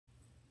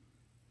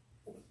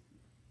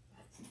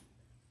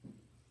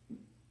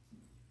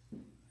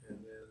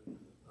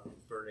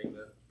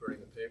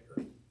burning the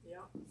paper. Yeah.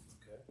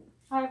 Okay.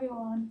 Hi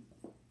everyone.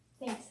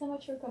 Thanks so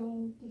much for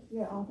coming to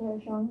hear author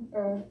Zhang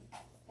Er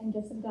and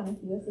Joseph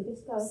Donahue as they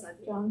discuss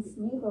John's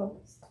new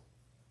book,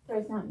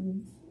 First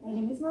Mountain. My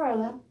name is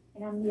Marilla,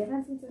 and I'm the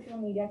Events and Social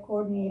Media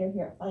Coordinator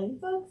here at Flyleaf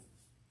Books.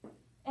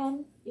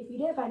 And if you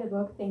did buy the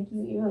book, thank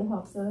you. It really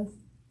helps us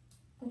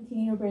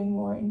continue to bring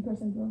more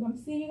in-person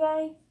programs to you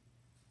guys.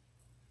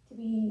 To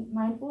be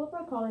mindful of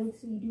our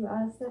colleagues, we do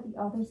ask that the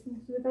authors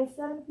conclude by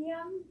 7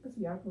 p.m. because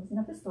we are closing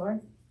up the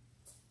store.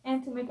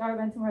 And to make our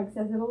events more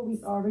accessible,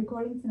 we are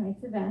recording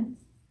tonight's event,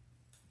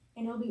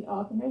 and it'll be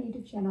up on our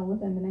YouTube channel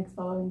within the next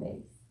following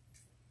days.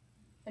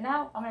 So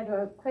now I'm going to do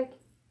a quick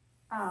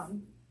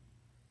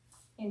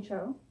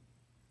intro.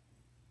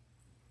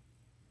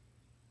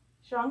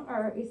 Zhang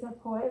Er is a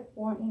poet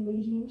born in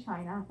Beijing,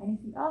 China, and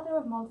is the author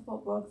of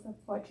multiple books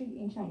of poetry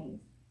in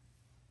Chinese,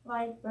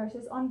 like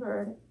Verses on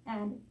Bird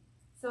and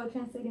So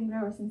Translating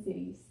Rivers and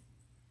Cities.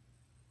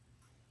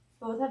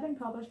 Both have been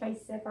published by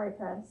Safari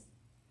Press,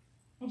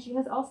 and she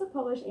has also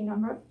published a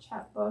number of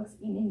chapbooks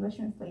in English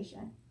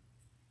translation.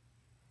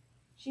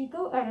 She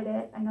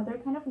co-edited Another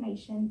Kind of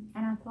Nation,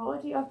 an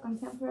anthology of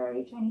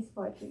contemporary Chinese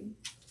poetry,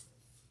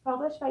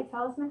 published by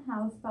Talisman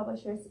House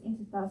Publishers in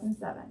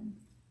 2007.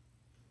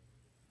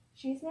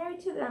 She is married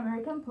to the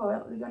American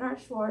poet Leonard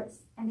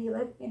Schwartz, and they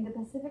live in the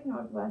Pacific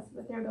Northwest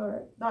with their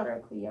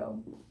daughter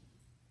Cleo.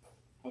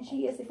 And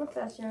she is a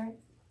professor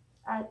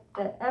at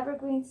the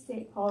Evergreen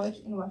State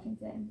College in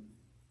Washington.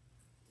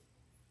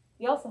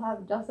 We also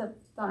have Joseph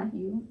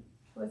Donahue,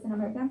 who is an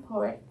American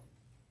poet,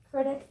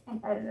 critic,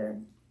 and editor.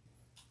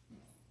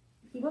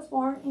 He was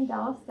born in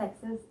Dallas,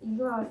 Texas, and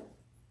grew up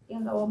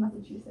in Lowell,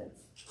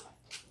 Massachusetts.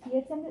 He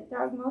attended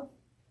Dartmouth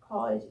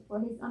College for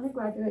his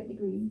undergraduate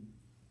degree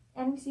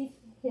and received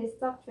his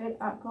doctorate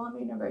at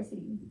Columbia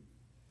University.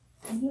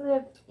 And he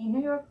lived in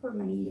New York for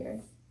many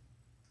years.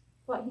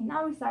 But he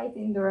now resides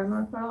in Durham,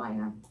 North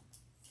Carolina,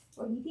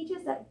 where he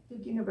teaches at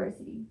Duke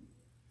University.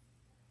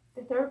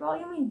 The third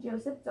volume in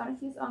Joseph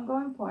Donahue's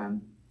ongoing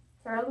poem,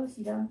 Terra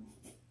Lucida,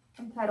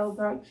 entitled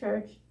Dark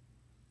Church,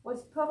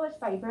 was published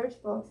by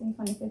Birch Books in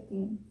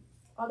 2015.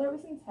 Other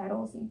recent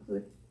titles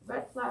include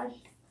Red Flash,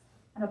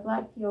 and A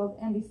Black Field,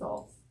 and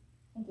Dissolves.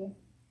 Thank you.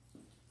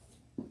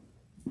 Okay.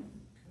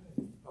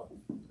 Oh,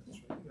 that's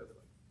right, the other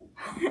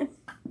way.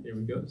 Here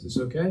we go. Is this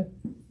okay?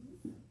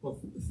 Well,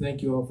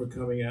 thank you all for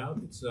coming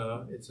out. It's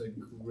a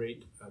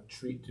great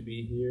treat to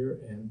be here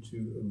and to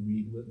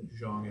read with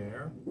Zhang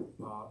Er,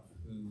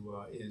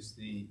 who is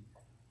the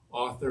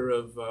author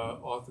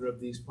of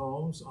these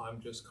poems. I'm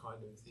just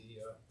kind of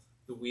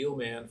the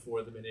wheelman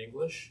for them in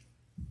English,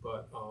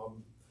 but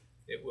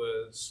it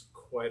was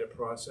quite a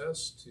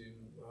process to.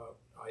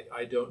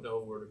 I don't know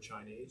a word of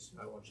Chinese.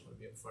 I want to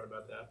be upfront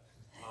about that.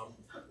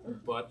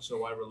 But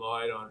so I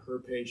relied on her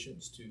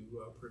patience to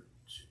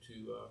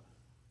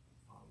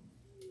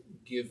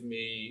give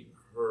me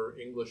her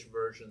English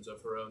versions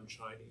of her own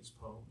Chinese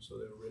poems. So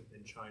they were written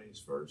in Chinese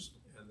first,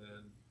 and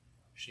then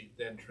she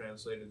then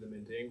translated them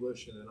into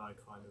English, and then I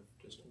kind of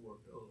just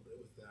worked a little bit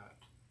with that.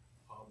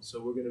 So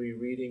we're going to be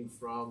reading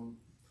from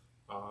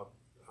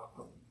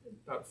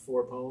about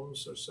 4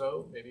 poems or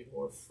so, maybe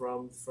more,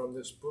 from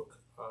this book,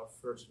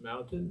 First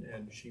Mountain,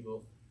 and she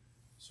will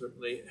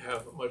certainly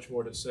have much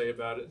more to say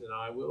about it than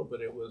I will,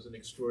 but it was an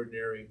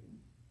extraordinary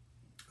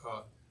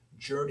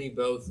journey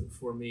both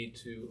for me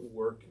to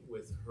work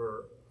with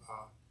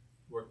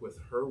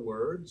her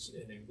words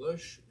in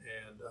English,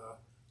 and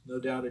no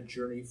doubt a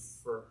journey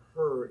for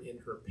her in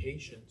her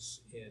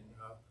patience in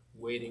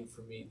waiting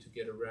for me to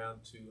get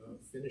around to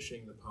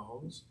finishing the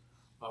poems.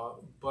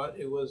 But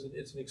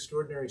it's an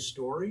extraordinary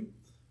story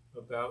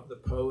about the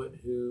poet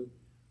who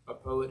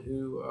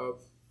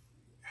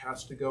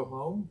has to go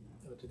home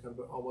to kind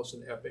of almost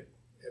an epic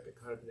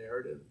kind of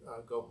narrative,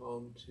 go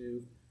home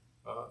to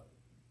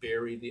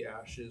bury the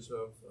ashes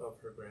of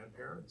her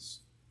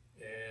grandparents,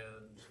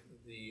 and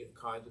the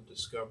kind of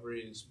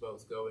discoveries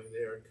both going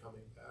there and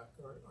coming back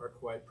are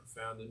quite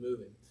profound and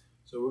moving.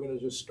 So we're going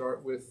to just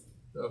start with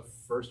the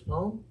first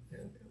poem,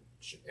 and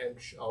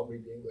I'll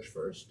read the English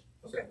first.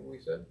 Is that what we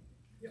said?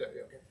 Yeah.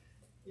 Okay.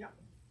 Yeah.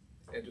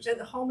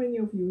 And how many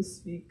of you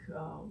speak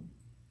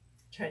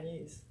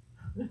Chinese?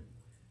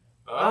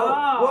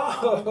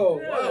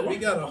 Whoa! Wow! We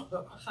got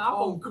a half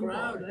whole of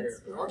crowd here.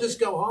 Great. I'll just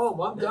go home.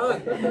 I'm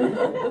done.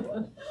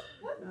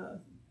 Yeah.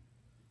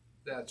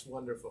 That's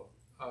wonderful.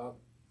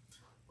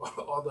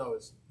 Although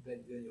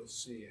then you'll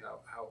see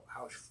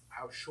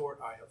how short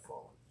I have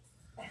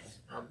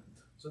fallen.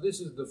 So this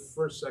is the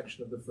first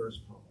section of the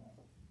first poem.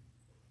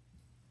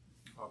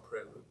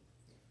 Prelude.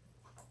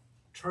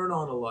 Turn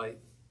on a light,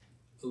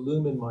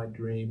 illumine my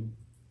dream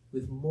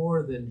with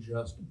more than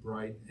just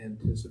bright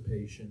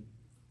anticipation.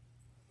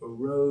 A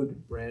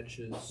road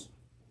branches,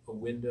 a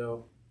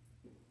window,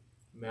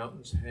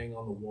 mountains hang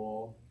on the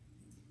wall,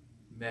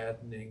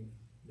 maddening,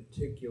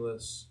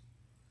 meticulous,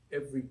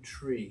 every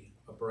tree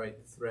a bright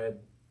thread,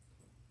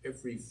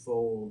 every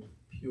fold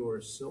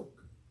pure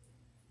silk,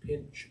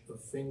 pinch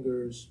of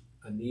fingers,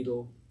 a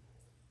needle.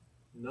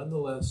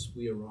 Nonetheless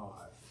we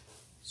arrive,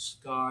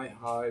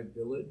 sky-high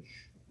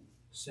village,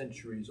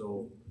 centuries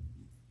old.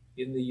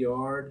 In the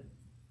yard,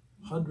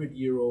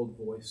 100-year-old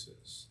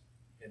voices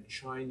and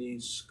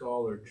Chinese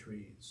scholar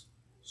trees,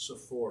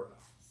 Sephora.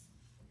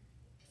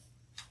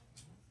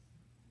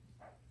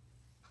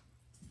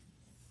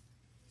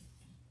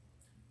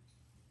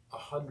 A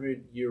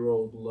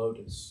 100-year-old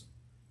lotus,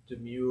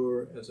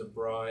 demure as a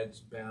bride's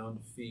bound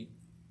feet.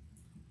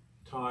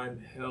 Time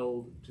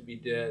held to be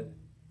dead,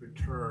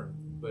 return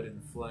but in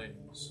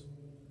flames.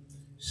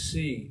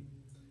 See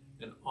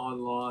an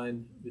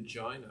online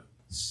vagina.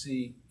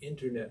 See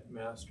internet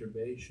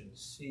masturbation.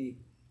 See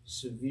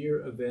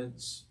severe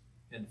events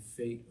and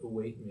fate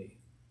await me.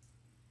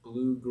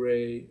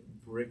 Blue-gray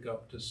brick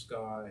up to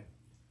sky.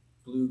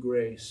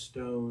 Blue-gray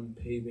stone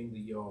paving the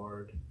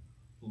yard.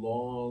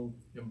 Long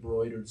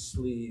embroidered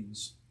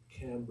sleeves,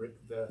 cambric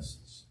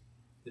vests.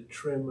 The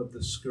trim of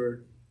the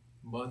skirt,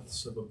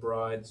 months of a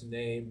bride's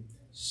name.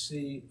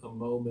 See a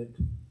moment.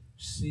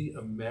 See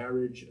a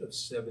marriage of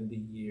 70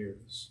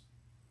 years.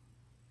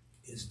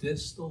 Is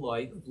this the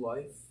light of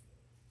life?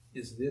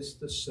 Is this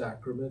the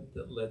sacrament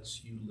that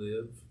lets you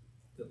live,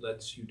 that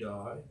lets you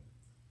die?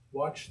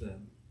 Watch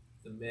them,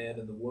 the man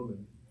and the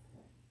woman.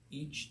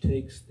 Each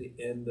takes the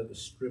end of a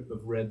strip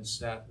of red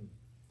satin,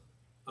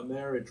 a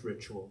marriage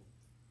ritual,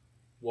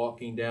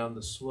 walking down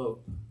the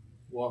slope,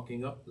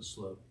 walking up the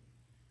slope.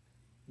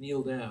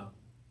 Kneel down,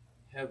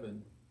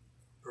 heaven,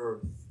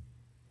 earth,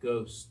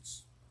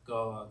 ghosts,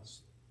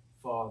 gods,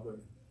 father,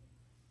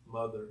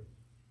 mother,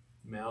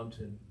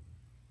 mountain.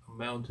 A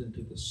mountain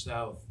to the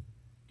south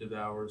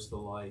devours the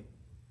light,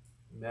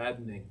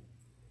 maddening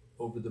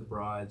over the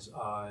bride's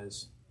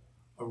eyes,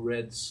 a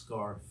red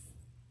scarf.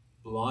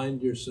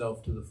 Blind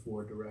yourself to the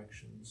four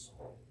directions.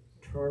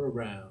 Turn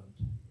around,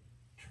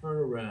 turn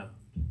around.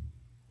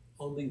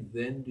 Only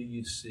then do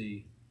you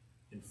see,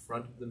 in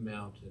front of the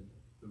mountain,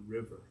 the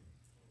river.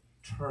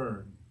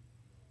 Turn,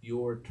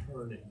 you're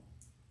turning.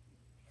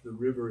 The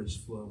river is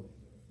flowing.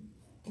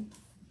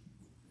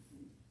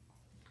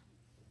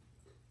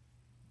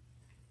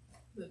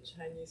 The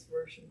Chinese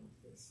version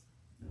of this.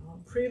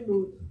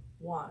 Prelude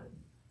 1.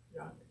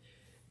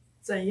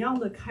 怎样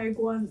的开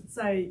关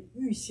在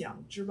预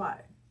想之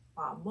外，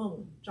把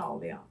梦照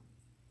亮，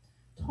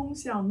通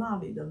向那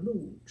里的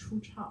路出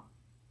畅。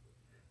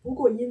不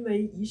过因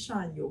为一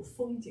扇有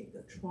风景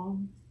的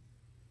窗，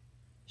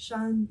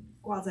山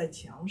挂在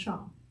墙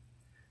上，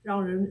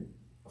让人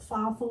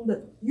发疯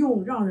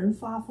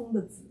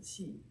的仔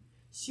细，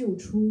嗅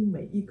出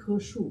每一棵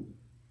树，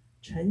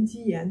沉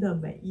积岩的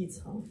每一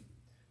层。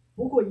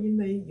不过因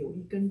为有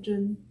一根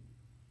针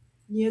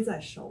捏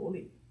在手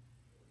里，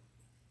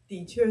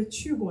的确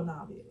去过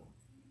那里了。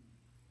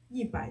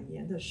100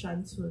年的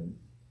山村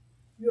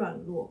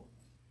院落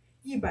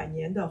，100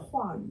年的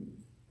话语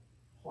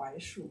槐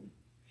树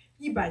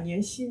，100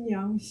年新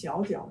娘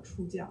小脚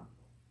出嫁，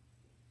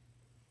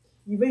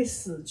已为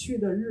死去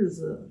的日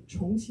子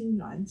重新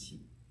燃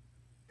起。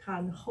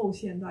看后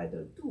现代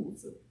的肚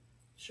子、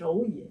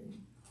手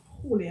引、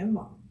互联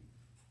网、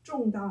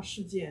重大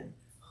事件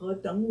和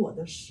等我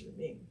的使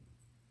命。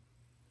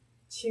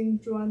青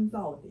砖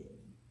到顶，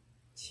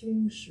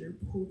青石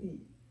铺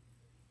地，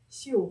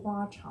绣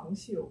花长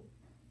袖，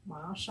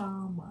麻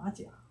纱马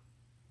甲。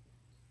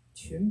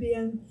裙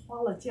边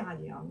花了嫁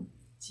娘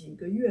几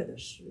个月的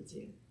时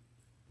间，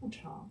不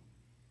长，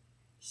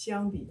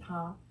相比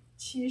他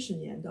70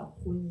年的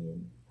婚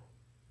姻。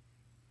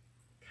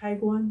开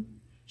关，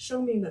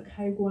生命的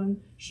开关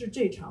是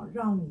这场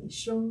让你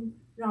生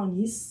让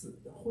你死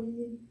的婚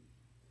姻。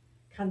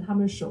看他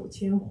们手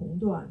牵红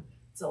缎，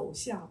走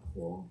下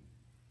坡，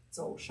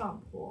走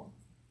上坡，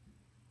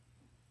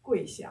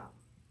跪下。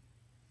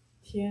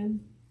天、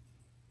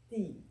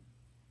地、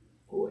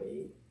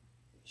鬼、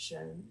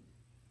神、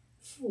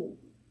父、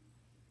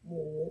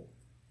母、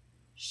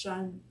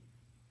山，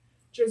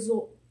这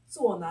座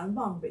坐南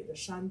望北的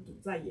山堵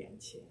在眼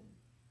前，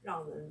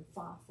让人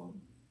发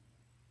疯。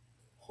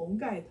红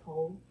盖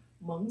头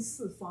蒙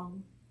四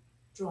方，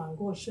转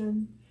过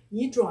身，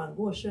你转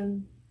过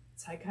身，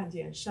才看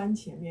见山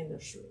前面的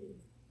水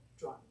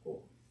转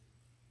过。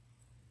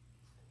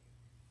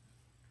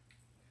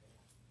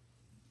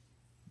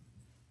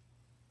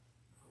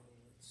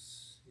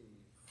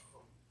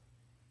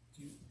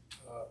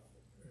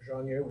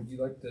Zhang Er, would you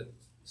like to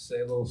say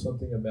a little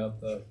something about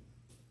the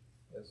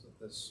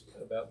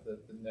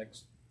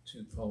next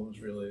two poems,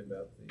 really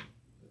about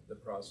the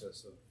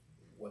process of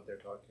what they're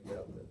talking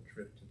about, the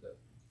trip to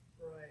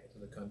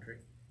the country?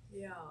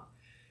 Yeah.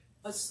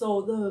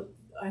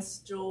 As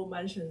Joe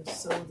mentioned,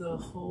 so the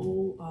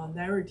whole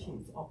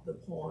narrative of the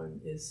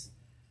poem is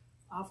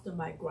after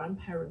my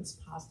grandparents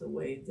passed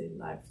away, they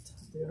left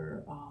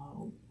their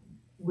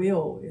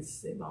will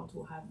is they want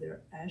to have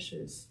their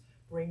ashes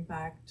bring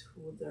back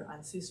to their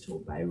ancestral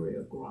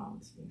burial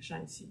ground in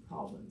Shanxi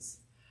province,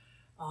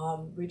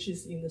 which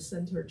is in the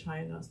center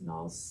China,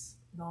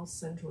 north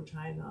central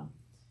China,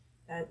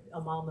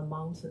 among the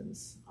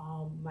mountains.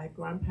 My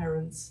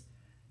grandparents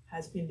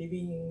has been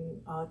living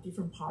in a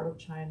different part of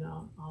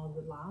China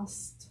the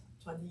last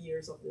 20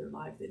 years of their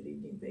life, they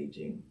lived in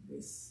Beijing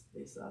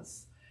with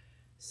us.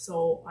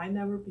 So I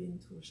never been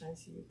to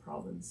Shanxi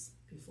province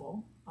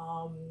before.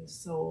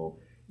 So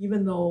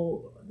even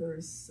though there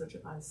is such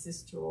an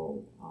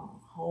ancestral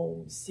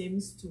home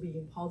seems to be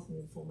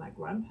important for my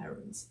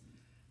grandparents,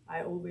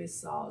 I always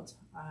thought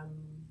I'm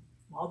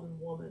a modern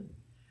woman.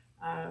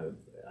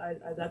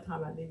 At that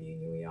time, I lived in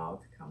New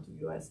York, come to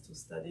US to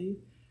study,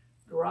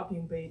 grew up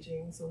in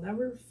Beijing, so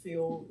never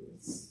feel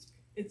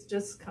it's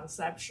just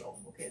conceptual.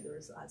 Okay,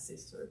 there's an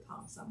ancestor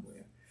town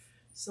somewhere.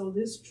 So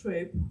this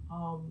trip,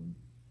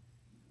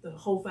 the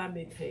whole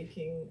family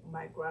taking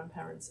my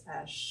grandparents'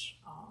 ash,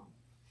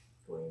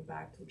 going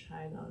back to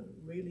China,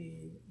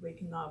 really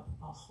waking up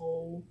a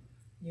whole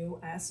new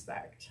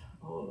aspect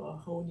or a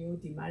whole new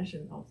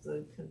dimension of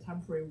the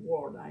contemporary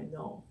world I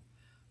know,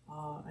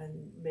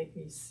 and make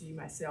me see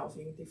myself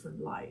in a different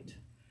light.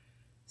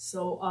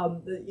 So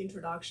the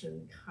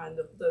introduction, kind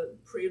of the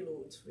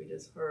prelude we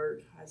just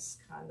heard, has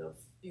kind of,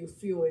 you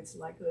feel it's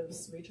like a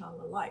switch on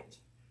a light.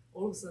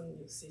 All of a sudden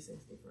you see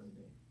things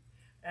differently.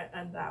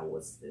 And that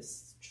was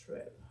this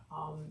trip.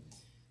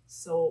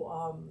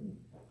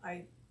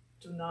 I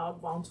do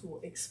not want to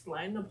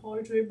explain the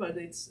poetry, but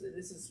this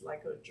is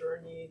like a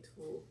journey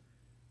to,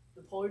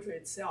 the poetry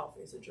itself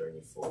is a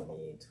journey for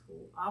me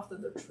to, after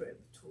the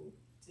trip, to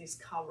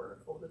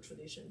discover all the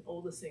tradition,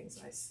 all the things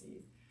I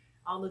see.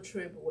 On the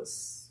trip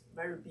was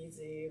very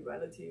busy,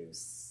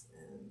 relatives,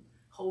 and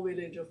whole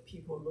village of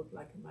people looked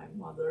like my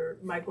mother,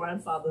 my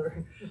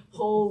grandfather.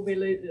 Whole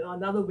village,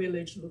 another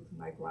village looked like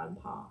my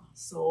grandpa.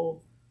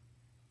 So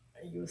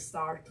you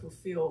start to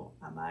feel,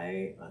 am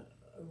I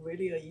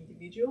really an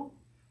individual,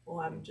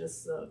 or I'm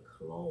just a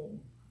clone?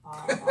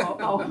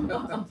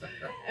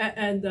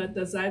 And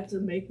does that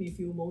make me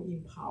feel more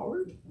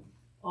empowered?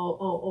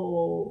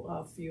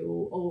 Or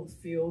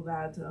feel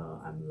that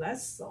I'm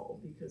less so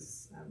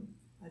because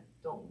I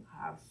don't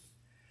have,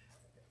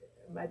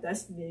 my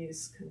destiny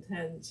is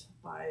content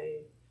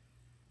by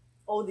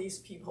all these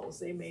people.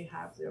 They may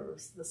have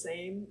the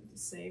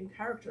same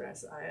character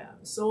as I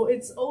am. So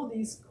it's all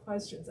these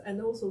questions,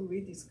 and also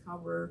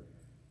rediscover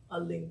a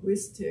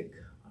linguistic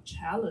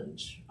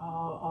challenge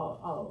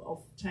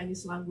of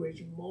Chinese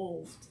language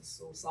moved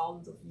so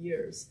thousands of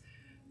years,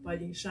 but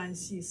in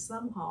Shanxi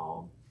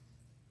somehow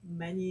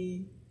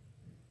many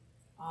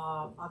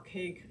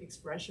archaic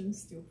expressions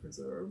still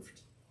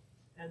preserved,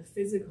 and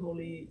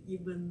physically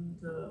even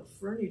the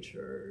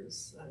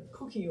furnitures and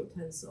cooking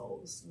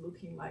utensils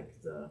looking like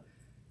the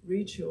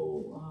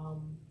ritual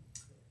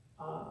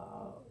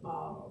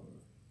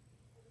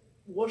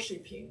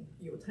worshipping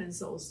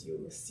utensils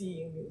you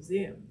see in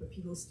museum, but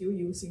people still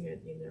using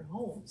it in their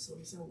homes. So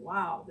you say,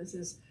 wow, this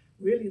is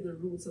really the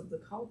roots of the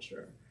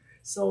culture.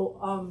 So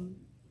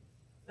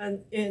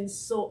and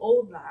so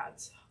all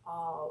that,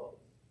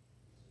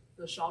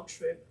 the short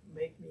trip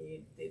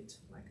did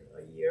like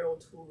a year or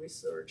two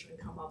research and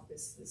come up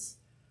with this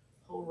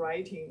whole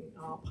writing,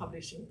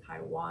 published in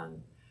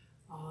Taiwan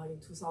in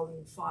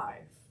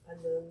 2005.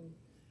 And then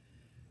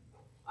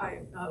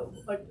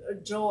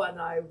Joe and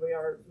I, we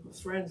are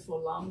friends for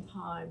a long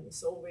time.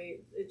 So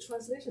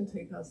translation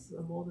take us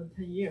more than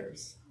 10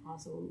 years.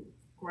 So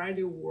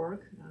gradual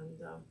work. And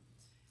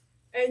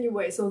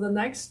anyway, so the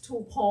next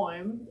two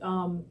poems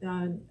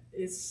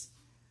is,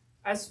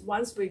 as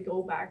once we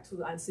go back to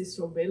the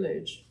ancestral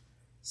village,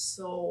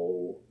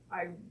 so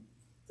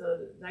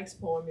the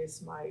next poem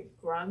is my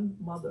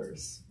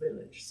grandmother's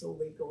village. So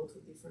we go to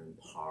different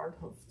part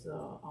of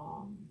the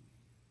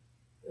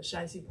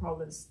Shanxi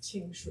province,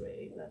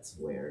 Qingshui. That's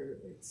where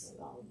it's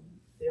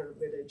their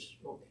village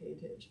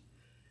located.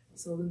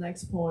 So the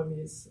next poem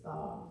is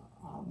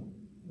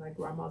my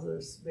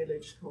grandmother's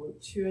village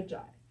called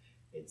Quezhai.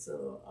 It's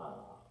a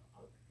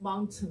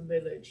mountain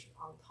village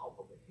on top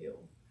of a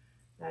hill.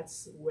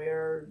 That's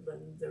where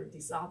when there's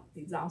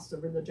disaster,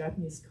 when the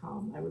Japanese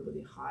come,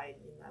 everybody hide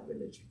in that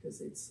village because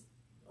it's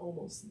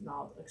almost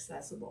not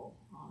accessible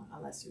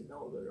unless you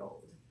know the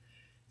road.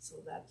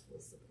 So that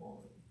was the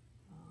poem.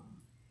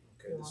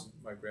 Okay, this is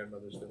my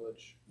grandmother's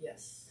village.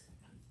 Yes.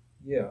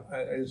 Yeah,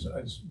 I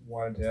just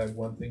wanted to add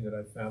one thing that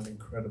I found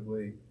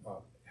incredibly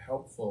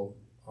helpful,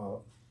 a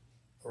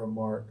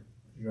remark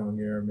Zhang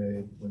Er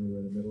made when we were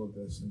in the middle of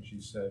this, and she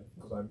said,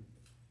 because I'm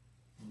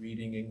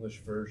reading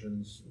English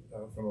versions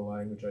from a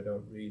language I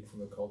don't read,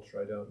 from a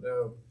culture I don't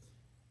know,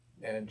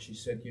 and she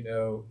said, you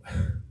know,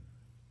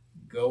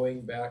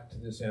 going back to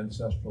this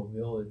ancestral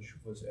village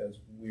was as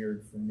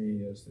weird for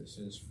me as this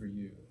is for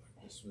you.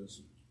 This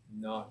was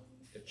not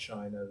the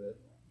China that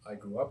I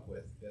grew up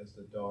with as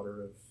the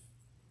daughter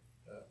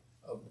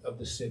of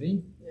the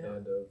city, yeah,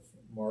 and of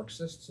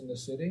Marxists in the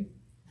city,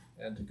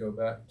 and to go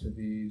back to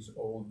these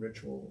old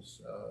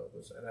rituals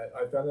and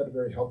I found that a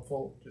very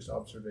helpful just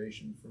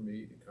observation for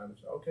me to kind of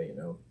say, okay, you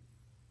know,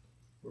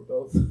 we're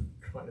both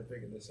trying to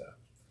figure this out.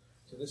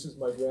 So this is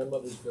my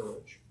grandmother's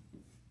village.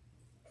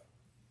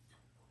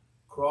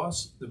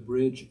 Cross the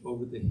bridge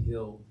over the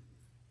hill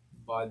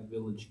by the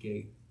village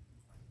gate,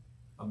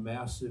 a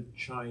massive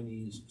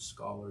Chinese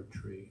scholar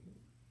tree,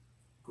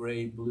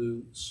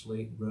 gray-blue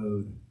slate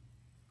road,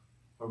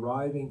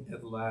 arriving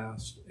at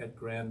last at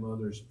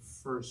grandmother's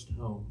first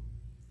home.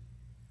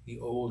 The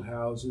old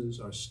houses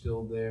are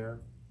still there.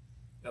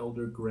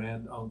 Elder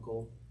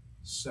granduncle,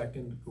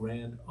 second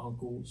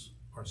granduncles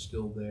are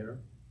still there.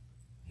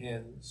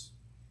 Hens,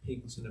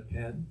 pigs in a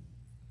pen.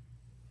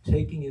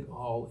 Taking it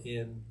all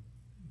in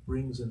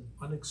brings an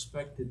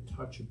unexpected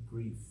touch of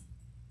grief.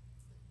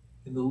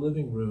 In the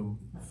living room,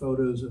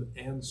 photos of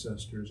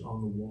ancestors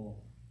on the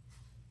wall.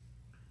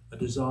 A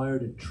desire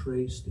to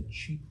trace the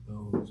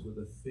cheekbones with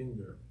a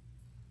finger,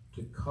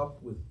 to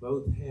cup with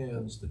both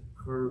hands the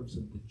curves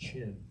of the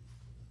chin,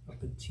 a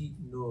petite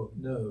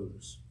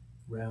nose,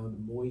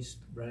 round moist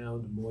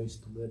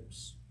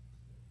lips,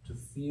 to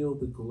feel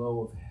the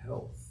glow of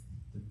health,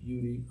 the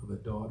beauty of a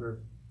daughter,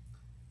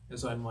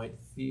 as I might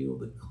feel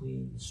the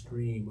clean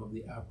stream of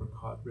the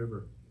Apricot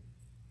River.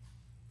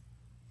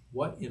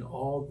 What in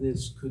all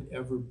this could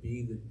ever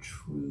be the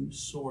true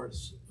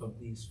source of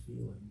these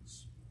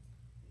feelings?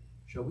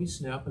 Shall we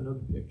snap another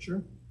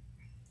picture?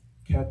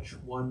 Catch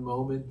one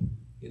moment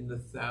in the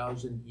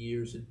 1,000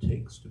 years it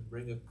takes to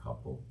bring a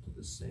couple to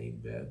the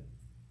same bed?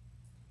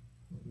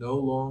 No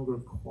longer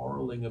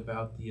quarreling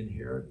about the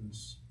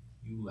inheritance,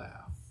 you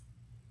laugh.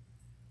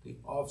 The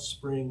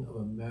offspring of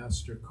a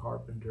master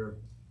carpenter,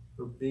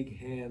 her big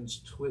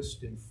hands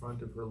twist in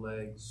front of her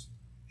legs.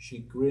 She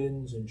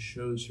grins and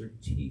shows her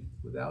teeth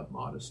without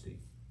modesty.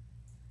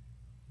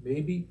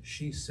 Maybe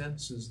she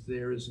senses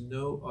there is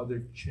no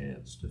other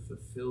chance to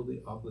fulfill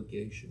the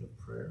obligation of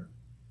prayer.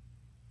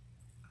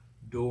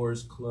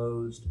 Doors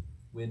closed,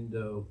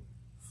 window,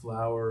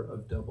 flower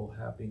of double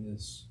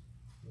happiness,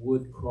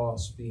 wood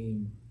cross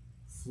beam,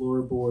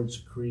 floorboards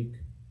creak.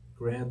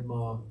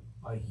 Grandma,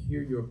 I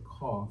hear your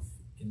cough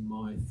in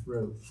my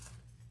throat.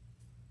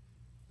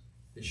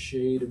 The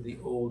shade of the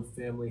old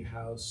family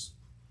house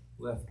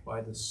left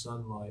by the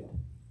sunlight,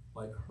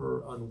 like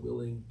her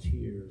unwilling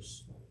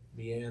tears,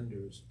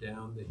 meanders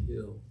down the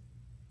hill.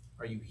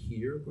 Are you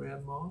here,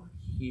 Grandma?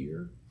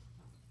 Here?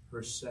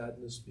 Her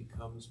sadness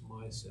becomes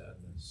my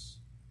sadness.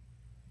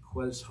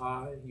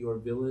 Quezhai, your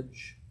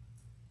village,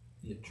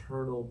 the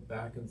eternal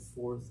back and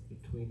forth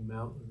between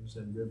mountains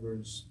and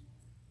rivers,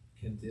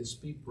 can this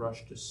be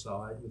brushed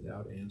aside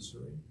without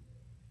answering?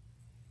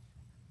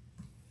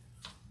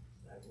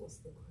 That was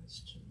the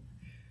question.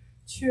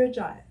 缺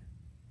债。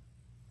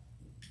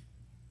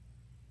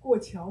过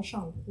桥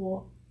上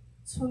坡，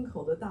村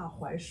口的大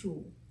槐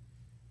树，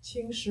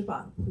青石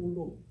板铺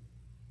路，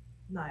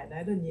奶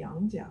奶的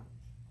娘家，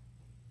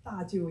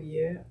大舅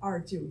爷、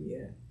二舅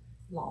爷，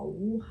老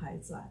屋还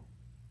在，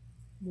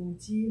母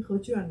鸡和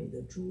圈里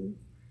的猪，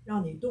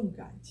让你动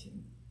感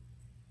情。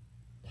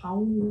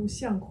堂屋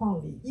相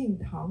框里硬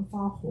糖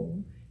发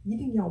红，一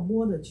定要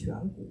摸得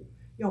颧骨，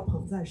要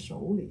捧在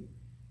手里，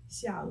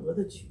下颚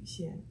的曲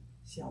线，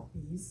小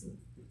鼻子，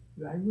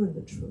圆润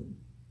的唇。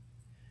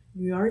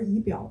女儿仪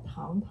表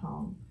堂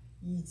堂，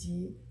以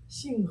及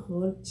性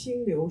和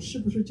清流是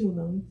不是就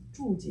能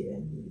注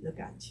解你的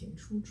感情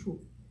出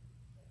处？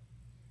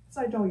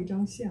再照一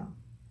张相，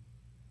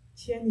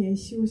千年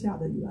修下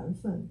的缘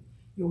分，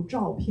有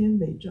照片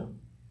为证。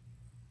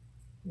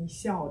你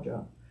笑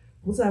着，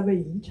不再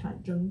为遗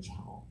产争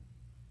吵。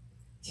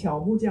巧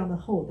木匠的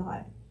后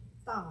代，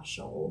大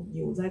手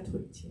扭在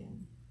腿前，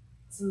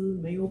呲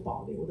没有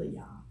保留的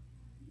牙。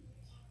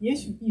也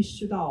许意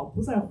识到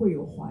不再会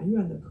有还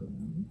愿的可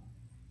能。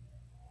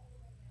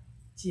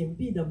紧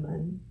闭的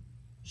门，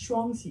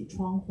双喜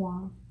窗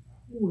花，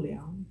木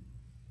梁，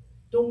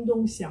咚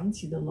咚响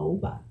起的楼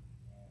板。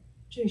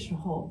这时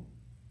候，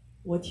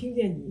我听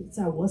见你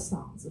在我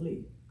嗓子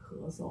里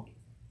咳嗽。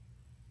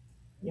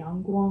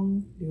阳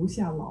光留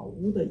下老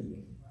屋的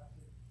影，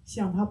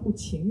像他不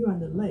情愿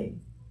的泪，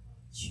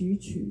曲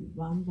曲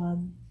弯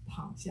弯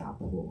淌下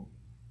坡。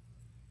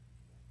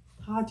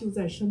他就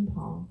在身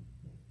旁，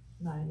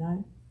奶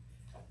奶，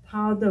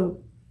他的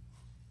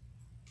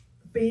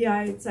悲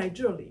哀在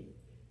这里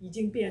已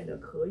经变得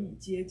可以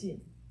接近，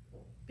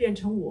变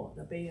成我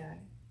的悲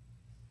哀。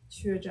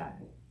缺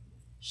债，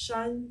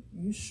山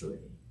与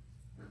水，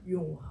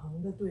永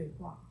恒的对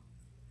话，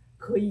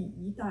可以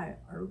一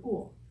带而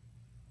过，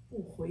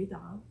不回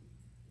答。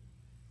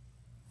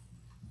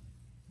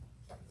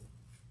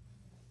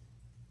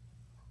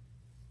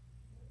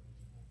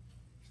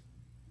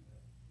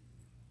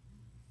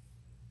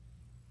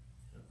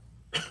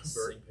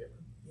Burning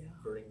paper?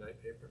 Yeah. Burning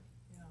night paper?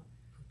 Yeah.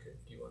 Okay,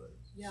 do you want to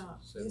Yeah.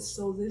 say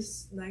So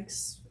this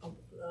next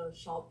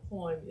short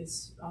poem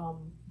is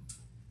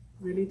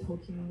really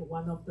talking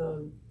one of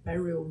the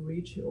burial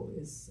ritual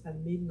is at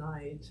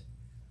midnight.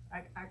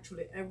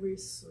 Actually, every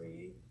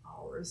 3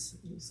 hours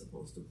you're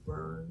supposed to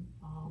burn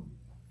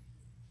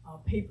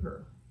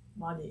paper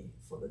money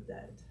for the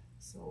dead.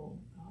 So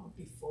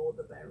before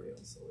the burial,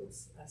 so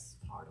it's as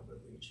part of a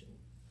ritual.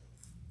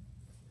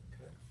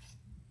 Okay.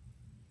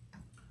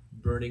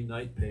 Burning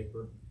night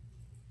paper.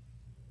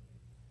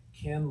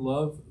 Can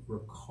love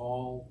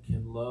recall,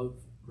 can love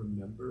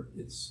remember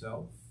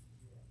itself?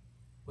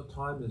 What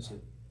time is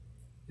it?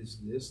 Is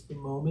this the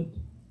moment?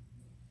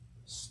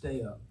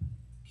 Stay up,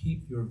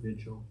 keep your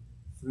vigil.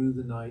 Through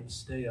the night,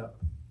 stay up,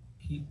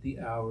 keep the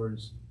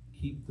hours,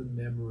 keep the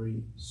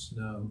memory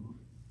snow.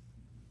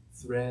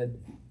 Thread,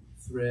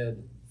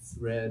 thread,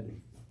 thread,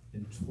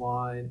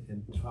 entwine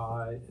and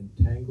tie and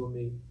tangle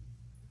me.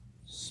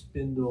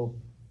 Spindle,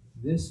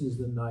 this is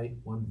the night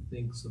one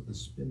thinks of the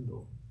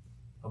spindle,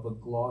 of a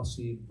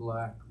glossy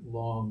black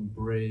long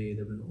braid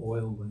of an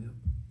oil lamp,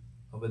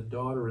 of a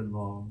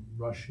daughter-in-law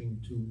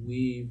rushing to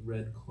weave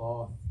red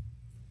cloth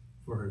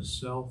for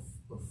herself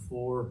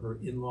before her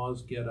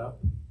in-laws get up.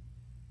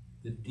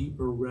 The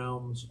deeper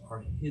realms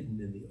are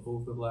hidden in the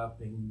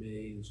overlapping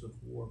maze of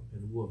warp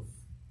and woof.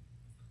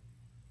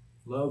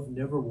 Love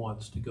never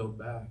wants to go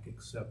back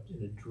except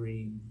in a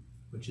dream,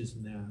 which is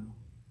now,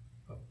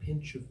 a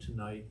pinch of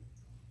tonight,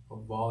 a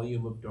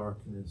volume of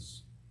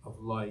darkness, of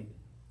light,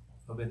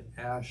 of an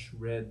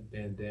ash-red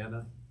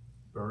bandana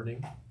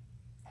burning.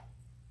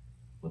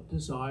 What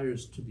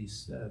desires to be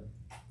said?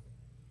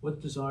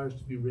 What desires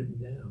to be written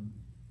down?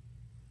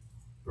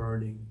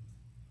 Burning,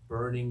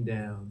 burning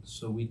down,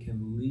 so we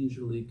can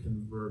leisurely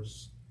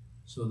converse,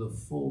 so the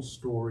full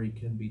story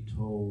can be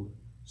told,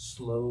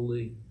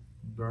 slowly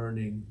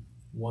burning,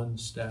 one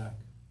stack,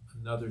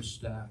 another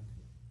stack.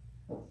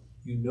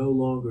 You no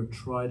longer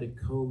try to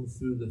comb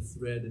through the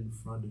thread in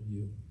front of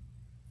you.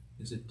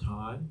 Is it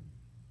time?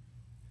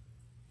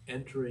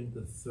 Entering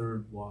the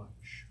third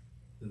watch,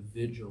 the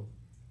vigil,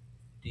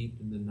 deep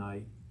in the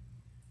night.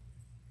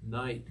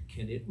 Night,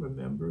 can it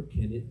remember?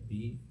 Can it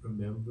be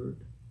remembered?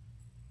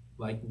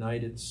 Like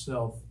night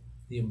itself,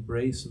 the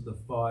embrace of the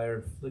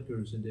fire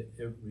flickers into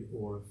every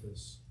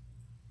orifice.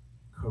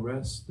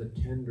 Caress the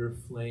tender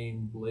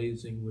flame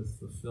blazing with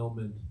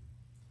fulfillment.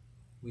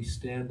 We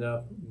stand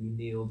up, we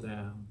kneel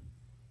down.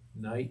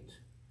 Night,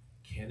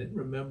 can it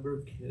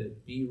remember? Can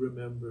it be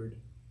remembered?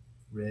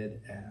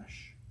 Red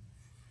ash.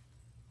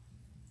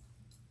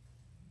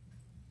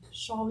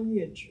 烧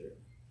夜纸，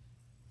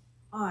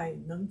爱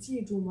能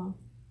记住吗？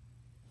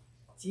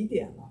几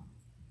点了？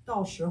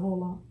到时候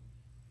了。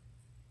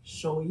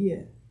守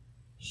夜，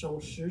守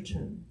时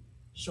辰，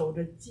守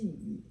着记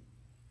忆。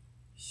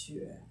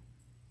雪，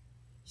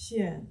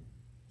线，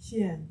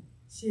线，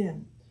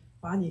线，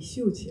把你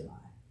绣起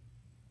来。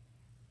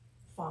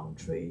纺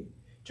锤，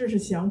这是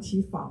想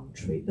起纺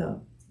锤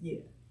的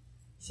夜，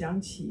想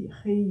起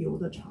黑油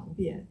的长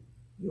辫，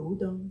油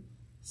灯。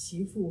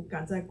媳妇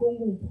赶在公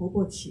公婆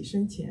婆起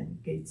身前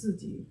给自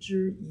己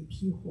织一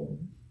匹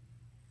红。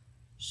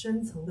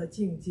深层的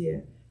境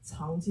界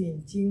藏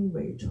进经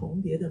纬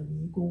重叠的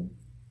迷宫，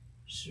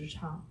时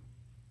差。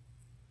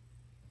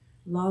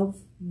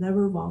Love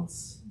never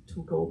wants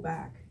to go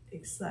back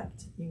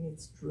except in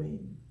its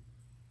dream,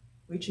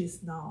 which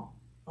is now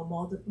a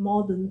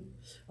moment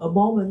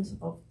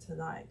of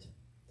tonight,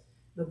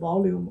 the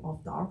volume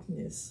of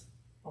darkness,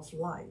 of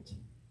light,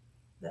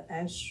 the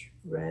ash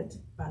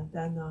red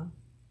bandana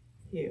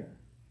here.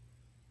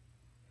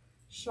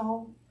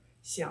 烧，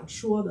想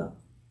说的，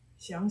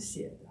想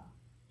写的，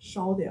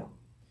烧掉，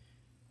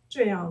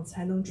这样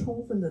才能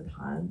充分地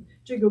谈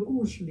这个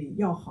故事里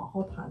要好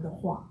好谈的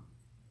话。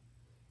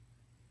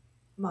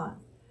慢，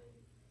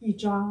一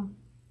扎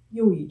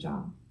又一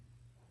扎，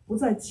不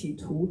再企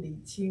图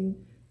理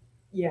清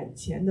眼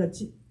前的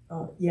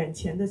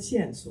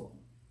线索，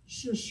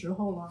是时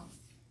候了。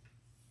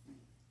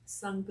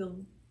三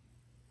更，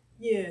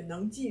夜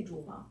能记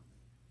住吗？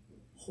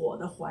火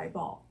的怀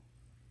抱，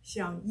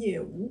像夜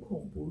无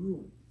孔不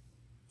入，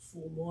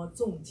抚摸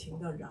纵情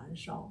的燃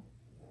烧。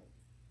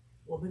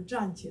我们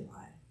站起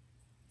来，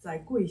再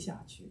跪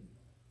下去，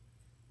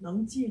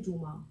能记住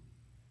吗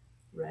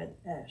 ？Red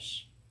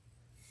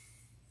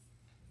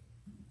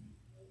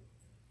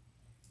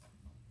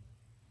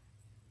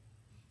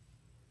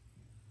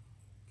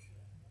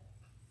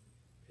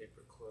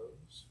ash。Paper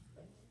close.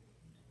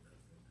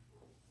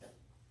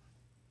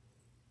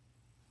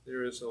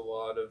 There is a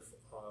lot of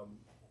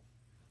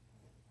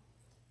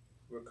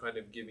we're kind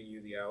of giving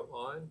you the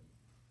outline.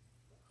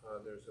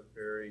 There's a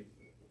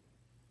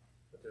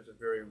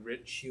very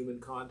rich human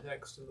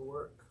context in the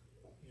work.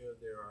 You know,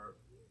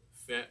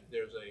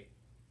 there's a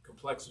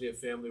complexity of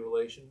family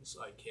relations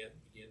I can't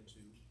begin to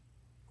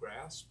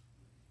grasp,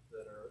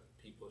 that are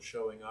people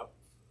showing up,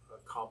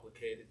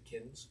 complicated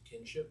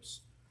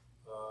kinships,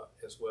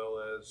 as well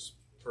as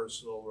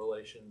personal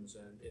relations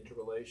and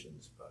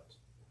interrelations. But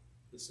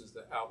this is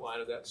the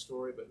outline of that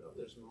story, but no,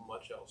 there's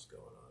much else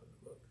going on in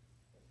the book.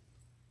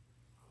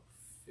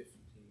 50.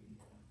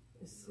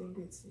 I think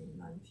it's in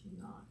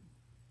 99.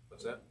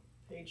 What's that?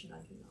 Page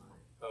 99.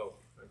 Oh,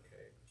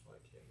 okay. Well, I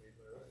can't read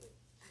my writing.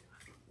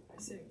 I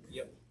think.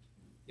 Yep,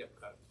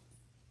 got it.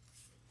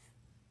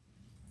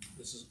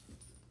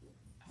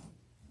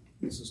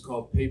 This is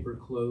called Paper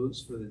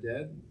Clothes for the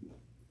Dead.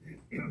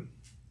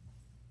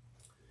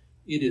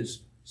 It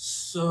is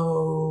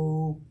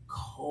so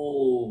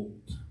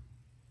cold.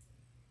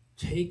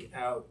 Take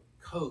out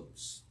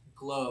coats,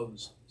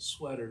 gloves,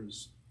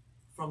 sweaters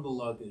from the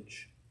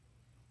luggage.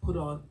 Put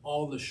on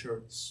all the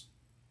shirts.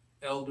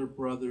 Elder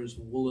brother's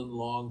woolen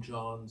long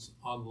johns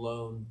on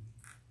loan.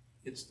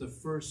 It's the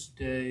first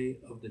day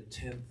of the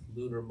 10th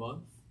lunar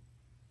month.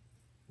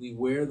 We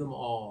wear them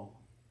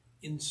all.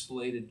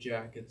 insulated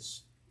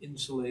jackets,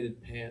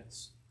 insulated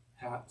pants,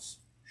 hats,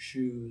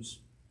 shoes,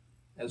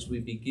 as we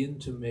begin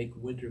to make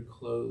winter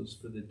clothes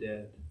for the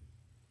dead.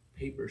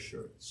 Paper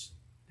shirts,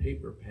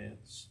 paper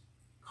pants,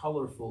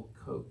 colorful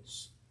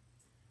coats.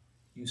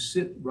 You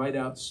sit right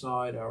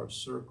outside our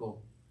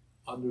circle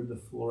under the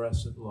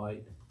fluorescent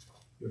light.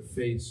 Your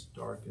face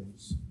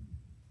darkens.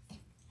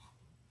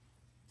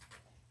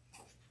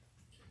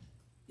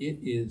 It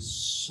is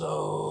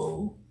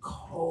so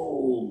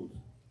cold.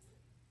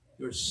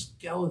 Your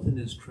skeleton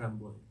is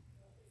trembling.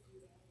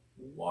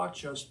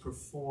 Watch us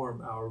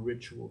perform our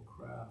ritual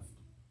craft.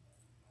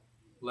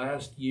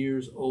 Last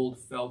year's old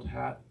felt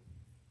hat,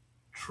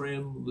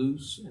 trim,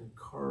 loose, and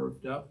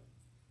curved up.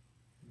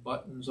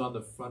 Buttons on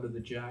the front of the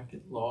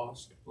jacket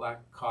lost,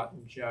 black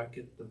cotton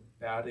jacket, the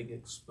batting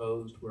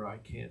exposed where I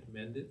can't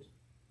mend it.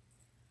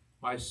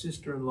 My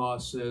sister-in-law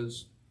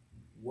says,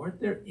 "Weren't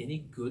there any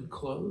good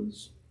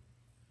clothes?"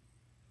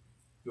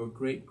 Your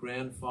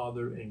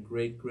great-grandfather and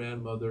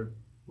great-grandmother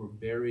were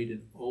buried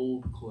in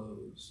old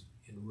clothes,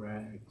 in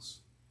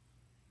rags.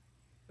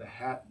 The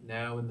hat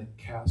now in the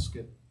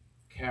casket,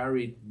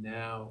 carried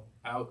now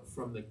out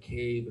from the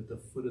cave at the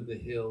foot of the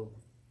hill,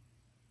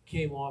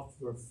 came off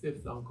your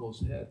fifth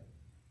uncle's head.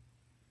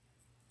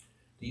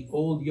 The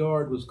old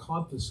yard was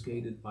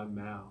confiscated by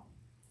Mao.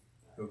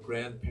 Your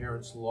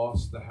grandparents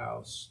lost the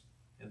house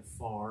and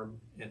farm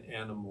and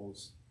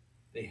animals.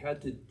 They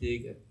had to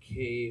dig a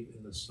cave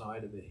in the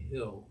side of a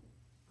hill,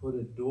 put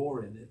a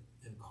door in it,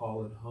 and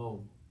call it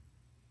home.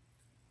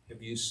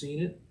 Have you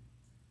seen it?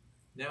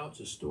 Now it's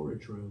a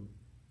storage room.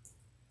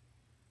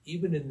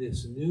 Even in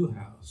this new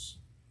house,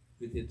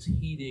 with its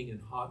heating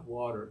and hot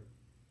water,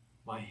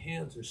 my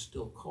hands are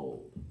still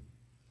cold.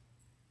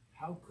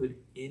 How could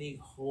any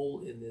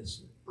hole in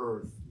this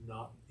earth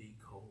not be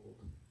cold?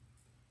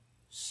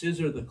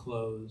 Scissor the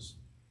clothes,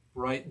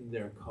 brighten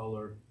their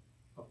color,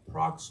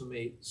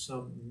 approximate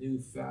some new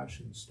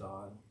fashion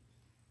style.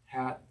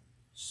 Hat,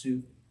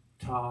 suit,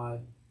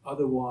 tie,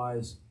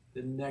 otherwise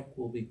the neck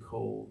will be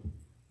cold.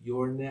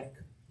 Your neck,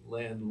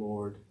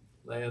 landlord,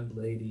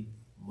 landlady,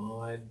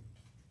 mine.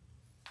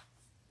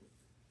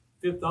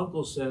 Fifth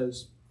uncle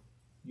says,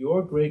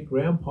 your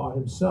great-grandpa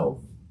himself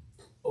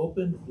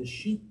opened the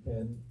sheep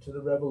pen to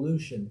the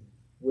revolution,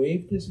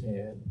 waved his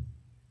hand.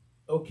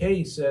 Okay,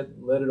 he said,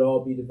 let it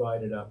all be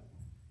divided up.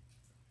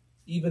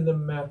 Even the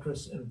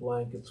mattress and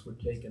blankets were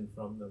taken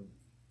from them.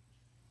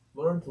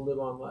 Learn to live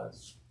on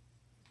less.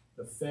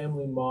 The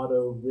family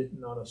motto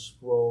written on a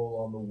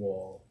scroll on the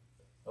wall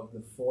of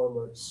the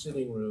former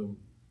sitting room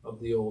of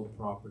the old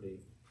property.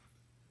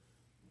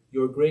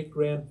 Your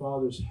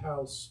great-grandfather's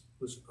house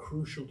was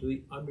crucial to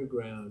the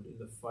underground in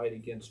the fight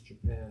against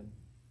Japan.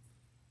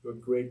 Your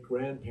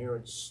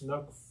great-grandparents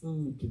snuck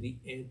food to the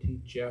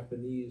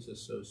Anti-Japanese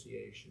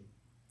Association.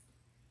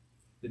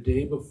 The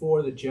day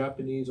before the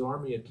Japanese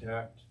army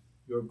attacked,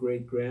 your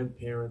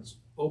great-grandparents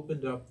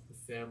opened up the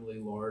family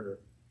larder.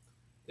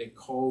 They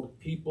called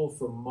people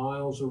from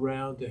miles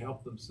around to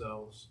help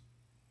themselves.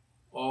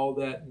 All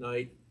that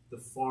night, the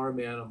farm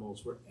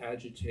animals were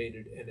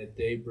agitated, and at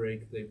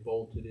daybreak they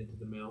bolted into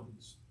the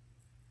mountains.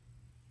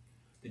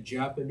 The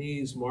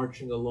Japanese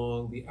marching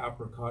along the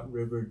Apricot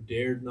River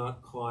dared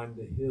not climb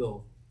the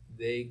hill.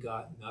 They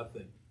got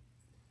nothing.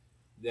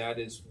 That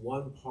is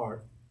one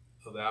part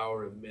of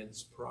our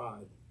immense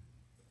pride.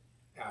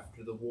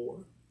 After the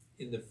war,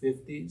 in the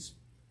 50s,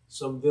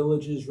 some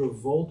villages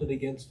revolted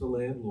against the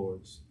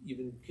landlords,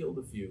 even killed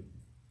a few.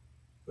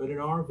 But in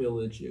our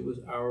village, it was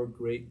our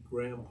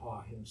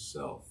great-grandpa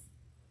himself,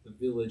 the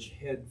village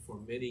head for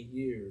many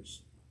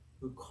years,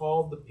 who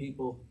called the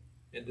people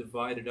and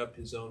divided up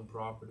his own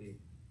property.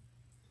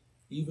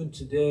 Even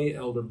today,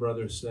 elder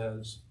brother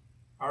says,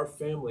 our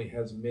family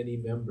has many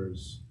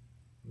members.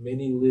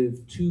 Many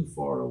live too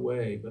far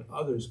away, but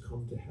others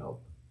come to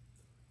help.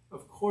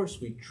 Of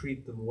course we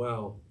treat them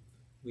well.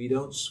 We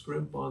don't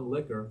scrimp on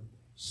liquor,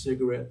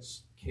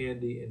 cigarettes,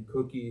 candy, and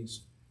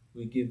cookies.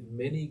 We give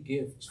many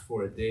gifts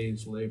for a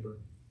day's labor.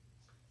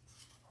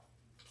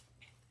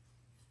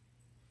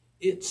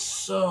 It's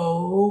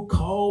so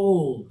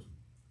cold,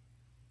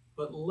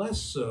 but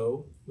less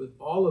so with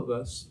all of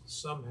us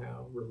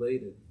somehow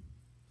related.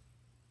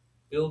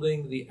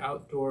 Building the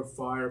outdoor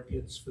fire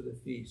pits for the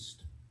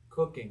feast,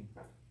 cooking,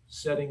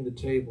 setting the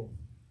table,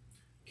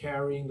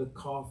 carrying the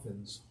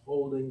coffins,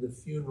 holding the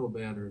funeral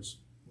banners,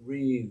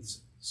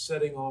 wreaths,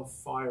 setting off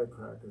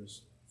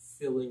firecrackers,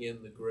 filling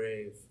in the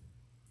grave.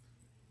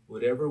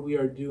 Whatever we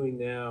are doing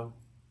now,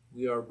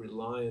 we are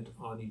reliant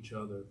on each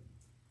other,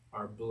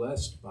 are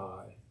blessed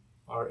by,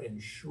 are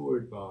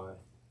ensured by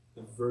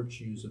the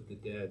virtues of the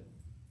dead.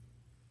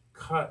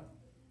 Cut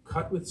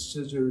with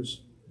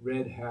scissors,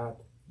 red hat,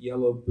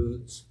 yellow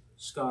boots,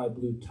 sky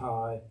blue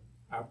tie,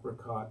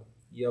 apricot,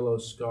 yellow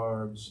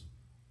scarves.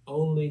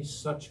 Only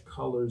such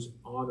colors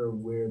honor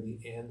where the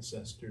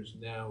ancestors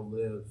now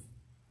live.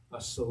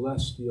 A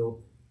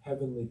celestial,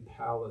 heavenly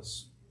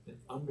palace, an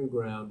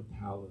underground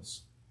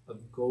palace, a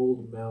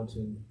gold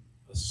mountain,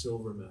 a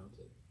silver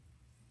mountain.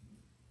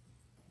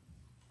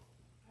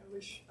 I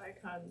wish I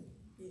can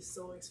be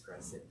so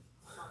expressive.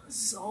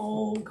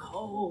 So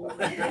cold.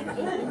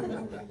 Yeah,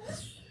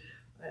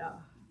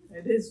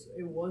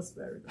 it was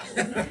very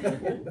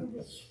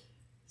cold.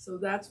 So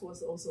that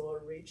was also a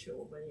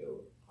ritual when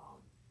you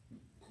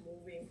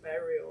moving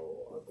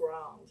burial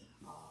ground,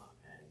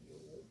 and you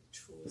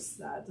choose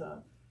that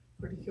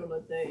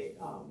particular day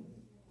of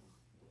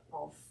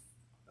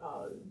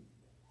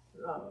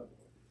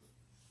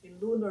in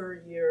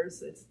lunar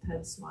years it's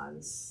 10th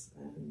month,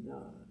 and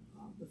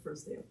the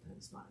first day of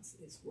 10th month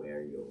is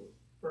where you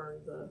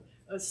burn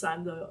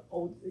send the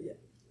old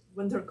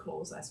winter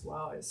clothes as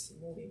well as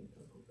moving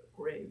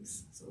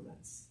graves. So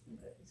it's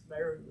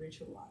very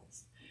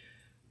ritualized.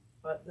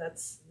 But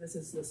this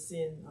is the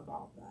scene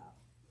about that.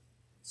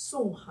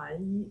 送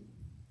寒衣，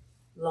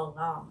冷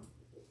啊，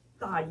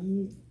大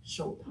衣、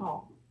手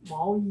套、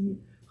毛衣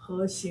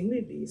和行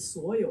李里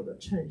所有的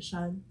衬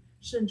衫，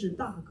甚至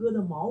大哥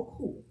的毛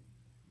裤、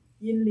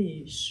阴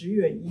历10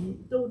月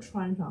1都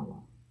穿上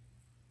了。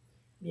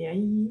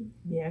棉衣、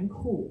棉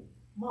裤、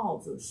帽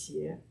子、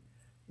鞋，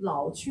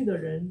老去的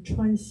人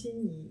穿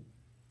新衣、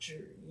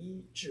纸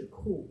衣、纸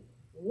裤、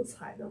五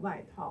彩的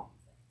外套。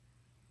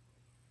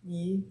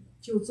你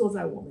就坐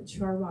在我们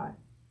圈外，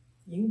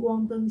荧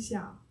光灯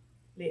下，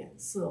脸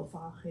色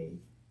发黑，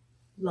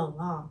冷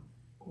啊，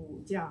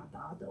骨架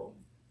打抖，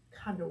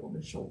看着我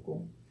们手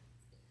工。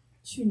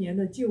去年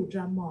的旧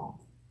毡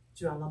帽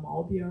卷了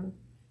毛边儿，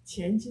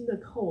前襟的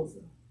扣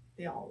子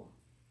掉了，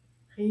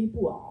黑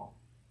布袄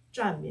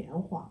蘸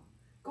棉花，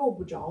够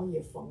不着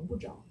也缝不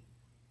着。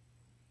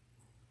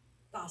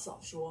大嫂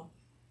说：“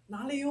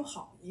哪里有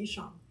好衣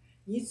裳？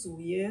你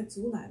祖爷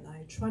祖奶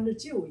奶穿着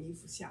旧衣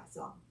服下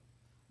葬。”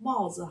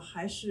帽子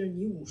还是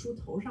你五叔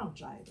头上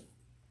摘的，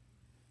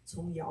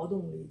从窑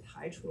洞里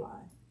抬出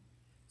来。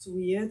祖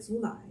爷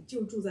祖奶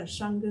就住在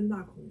山根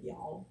那孔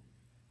窑，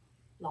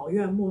老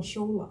院没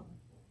收了，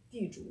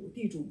地主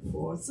地主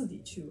婆自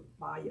己去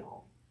挖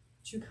窑，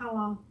去看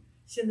啦，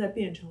现在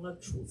变成了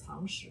储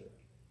藏室。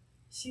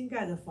新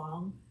盖的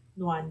房，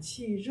暖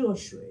气热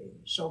水，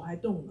手还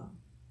冻呢，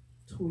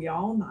土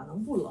窑哪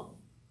能不冷？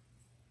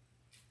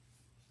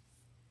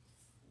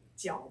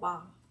脚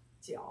吧，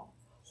脚。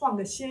换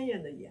个鲜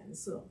艳的颜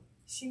色，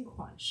新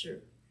款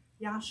式，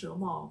鸭舌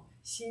帽、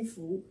西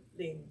服、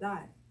领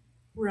带，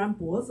不然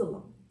脖子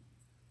冷。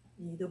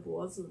你的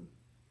脖子，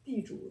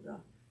地主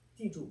的，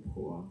地主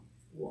婆，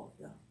我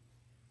的。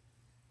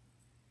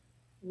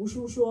吴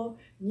叔说：“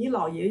你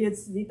老爷爷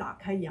自己打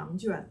开羊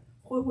圈，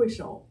挥挥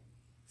手，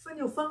分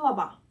就分了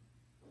吧。”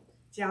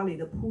家里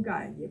的铺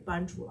盖也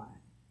搬出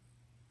来。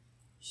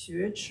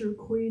学吃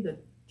亏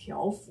的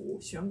条幅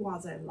悬挂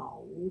在老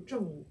屋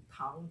正屋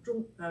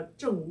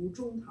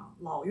中堂，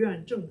老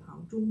院正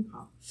堂中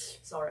堂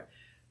 ，sorry，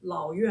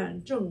 老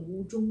院正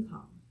屋中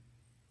堂。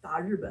打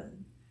日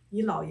本，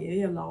你老爷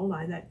爷老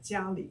奶奶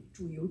家里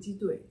住游击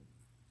队，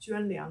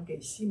捐粮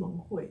给西盟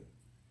会。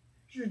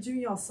日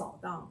军要扫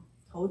荡，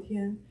头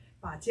天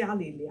把家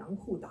里粮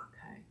库打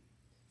开，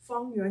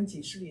方圆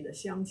几十里的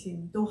乡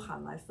亲都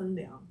喊来分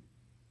粮。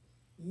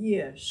一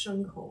夜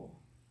牲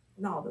口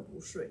闹得不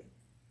睡，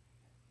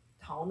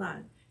逃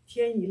难。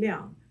天一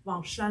亮，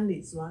往山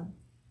里钻。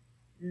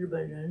日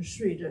本人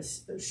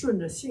顺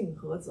着信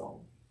河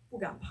走，不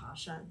敢爬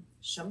山，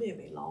什么也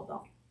没捞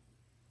到。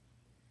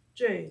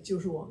这就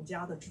是我们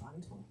家的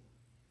传统。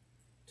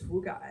土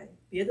改，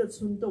别的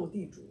村斗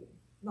地主，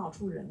闹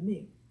出人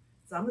命，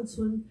咱们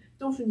村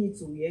都是你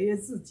祖爷爷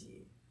自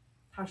己，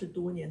他是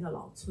多年的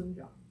老村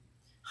长，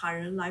喊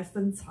人来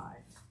分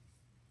财。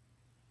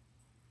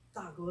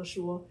大哥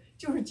说，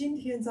就是今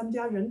天咱们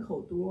家人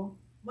口多，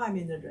外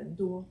面的人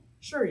多，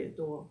事儿也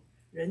多，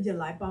人家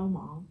来帮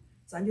忙，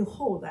咱就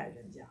厚待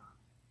人家。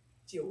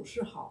酒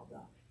是好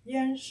的，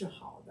烟是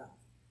好的，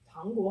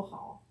糖果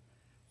好，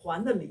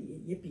还的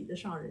礼也比得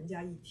上人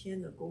家一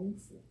天的功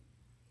夫。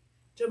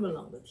这么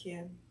冷的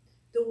天，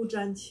都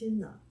沾亲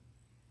呢。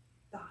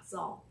大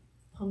灶、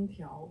烹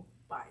调、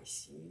摆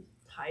席、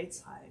抬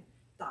柴、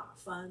打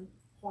翻、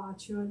花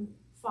圈、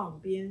放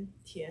鞭、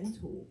填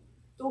土，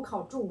都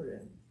靠众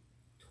人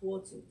托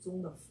祖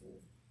宗的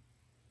福。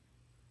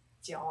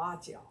脚啊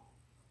脚，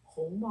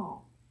红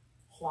帽、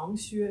黄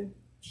靴、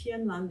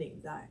天蓝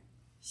领带、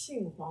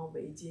杏黄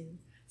围巾，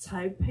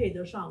才配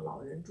得上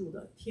老人住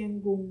的天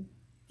宫、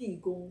地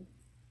宫、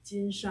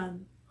金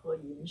山和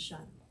银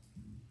山。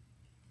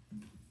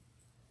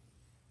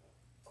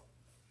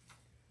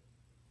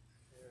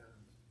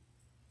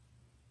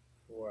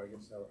For I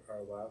guess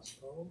our last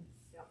poem.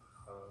 Yeah.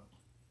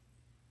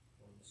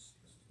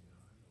 169,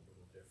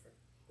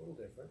 a little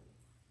different.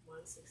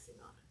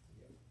 169.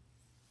 Yeah.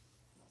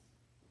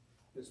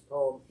 This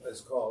poem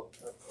is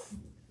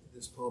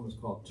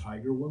called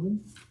Tiger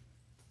Woman,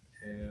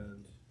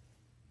 and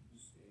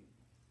let's see,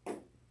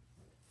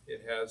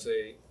 it has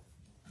a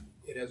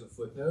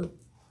footnote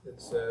that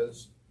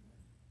says,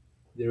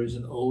 there is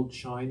an old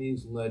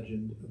Chinese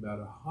legend about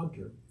a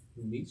hunter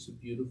who meets a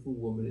beautiful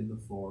woman in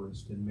the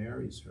forest and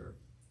marries her.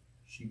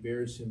 She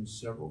bears him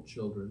several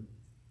children.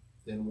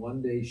 Then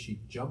one day she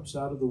jumps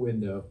out of the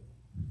window,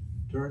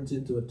 turns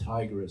into a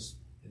tigress,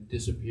 and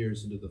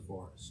disappears into the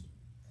forest.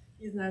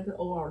 Isn't that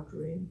all our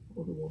dream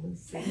of the woman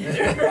singing?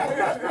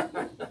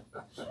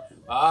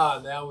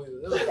 Now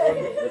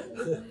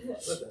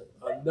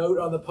a note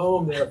on the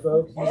poem there,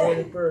 folks. You heard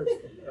it first.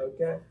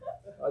 Okay.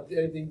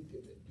 Anything?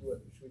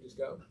 Should we just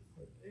go?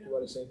 Do you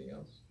want to say anything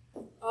else?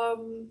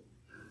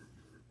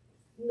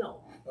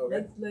 No.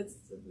 Okay. Let's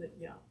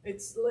yeah.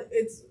 It's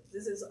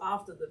this is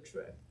after the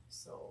trip,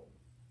 so.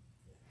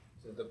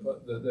 So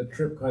the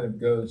trip kind of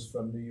goes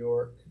from New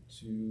York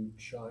to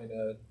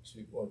China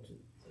to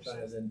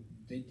China, then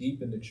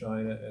deep into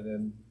China, and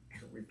then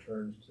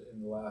returns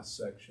in the last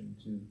section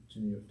to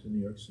New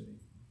York City.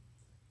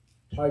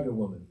 Tiger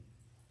Woman.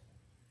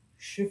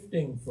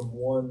 Shifting from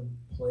one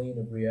plane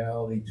of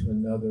reality to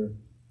another,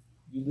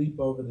 you leap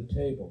over the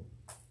table,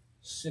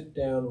 sit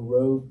down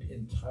robed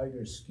in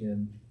tiger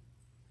skin,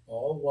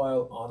 all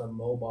while on a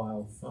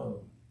mobile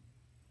phone.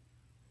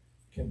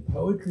 Can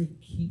poetry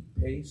keep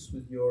pace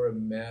with your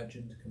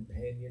imagined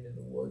companion in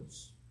the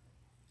woods?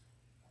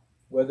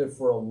 Whether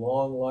for a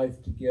long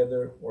life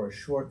together or a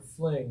short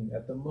fling,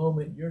 at the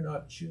moment you're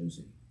not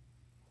choosy.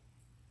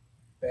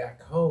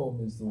 Back home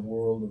is the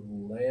world of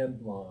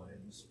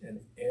landlines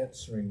and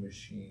answering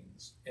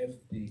machines,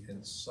 empty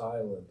and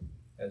silent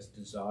as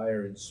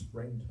desire in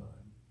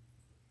springtime.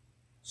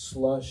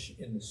 Slush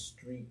in the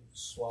street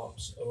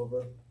slops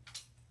over.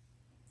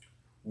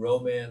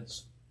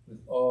 Romance with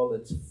all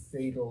its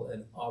fatal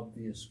and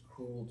obvious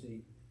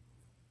cruelty.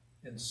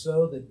 And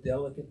so the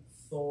delicate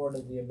thorn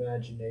of the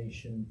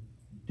imagination,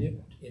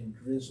 dipped in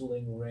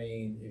drizzling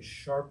rain, is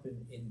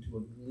sharpened into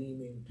a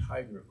gleaming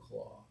tiger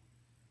claw.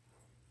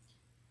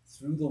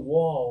 Through the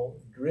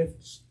wall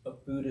drifts a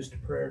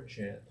Buddhist prayer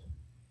chant.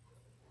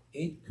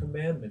 8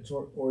 commandments,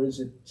 or is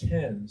it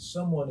 10?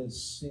 Someone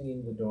is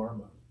singing the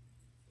Dharma.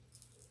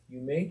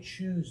 You may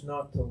choose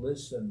not to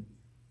listen,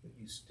 but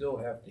you still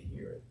have to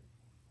hear it.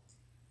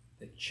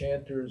 The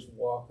chanters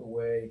walk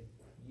away.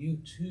 You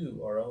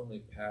too are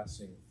only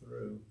passing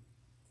through.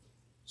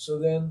 So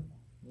then,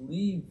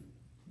 leave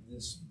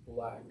this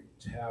black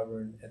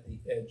tavern at the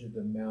edge of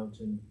the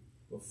mountain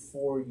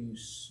before you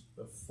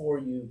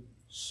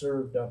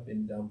served up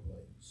in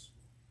dumplings.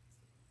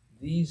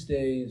 These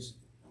days,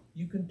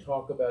 you can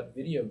talk about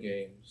video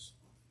games,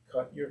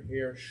 cut your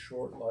hair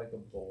short like a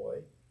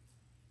boy,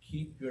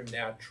 keep your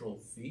natural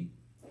feet,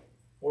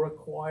 or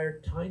acquire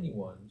tiny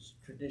ones,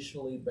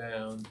 traditionally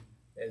bound,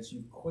 as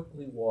you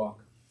quickly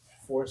walk,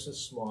 force a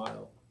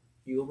smile,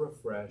 feel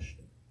refreshed,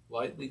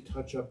 lightly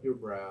touch up your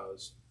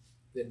brows,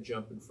 then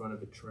jump in front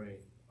of a train.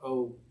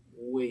 Oh,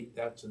 wait,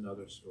 that's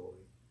another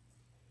story.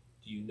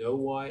 Do you know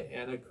why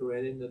Anna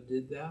Karenina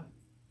did that?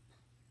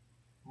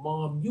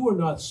 Mom, you are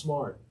not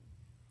smart.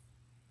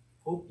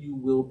 Hope you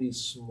will be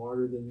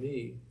smarter than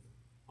me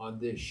on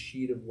this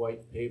sheet of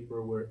white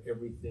paper where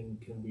everything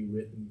can be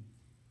written.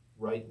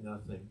 Write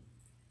nothing.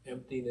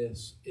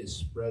 Emptiness is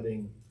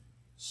spreading.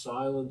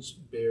 Silence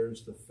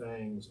bears the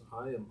fangs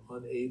I am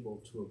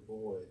unable to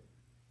avoid.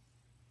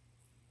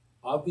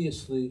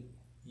 Obviously,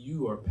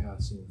 you are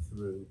passing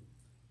through,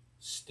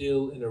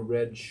 still in a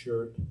red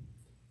shirt,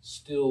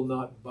 still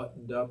not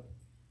buttoned up,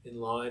 in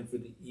line for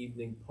the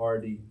evening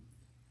party,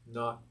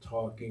 not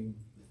talking.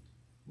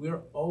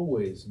 We're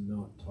always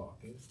not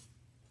talking,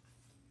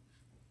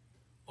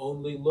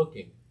 only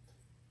looking.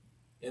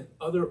 And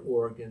other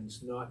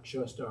organs, not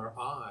just our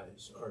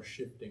eyes, are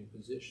shifting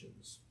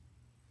positions.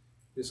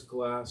 This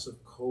glass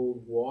of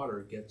cold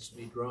water gets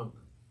me drunk.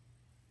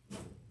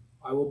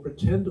 I will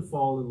pretend to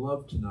fall in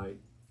love tonight,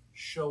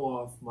 show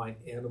off my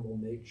animal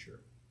nature,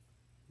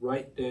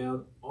 write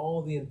down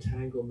all the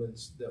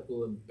entanglements that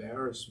will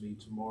embarrass me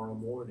tomorrow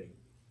morning.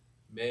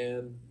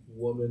 Man,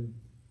 woman,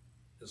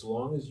 as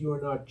long as you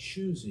are not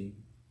choosy,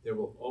 there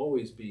will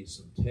always be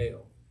some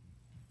tail.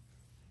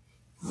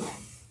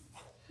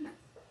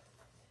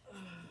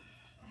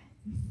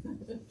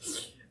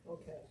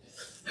 Okay.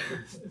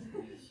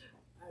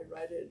 I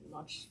read it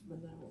much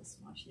when I was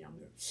much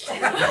younger.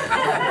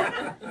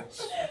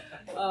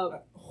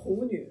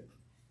 虎女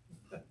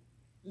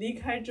离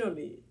开这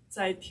里，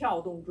在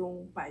跳动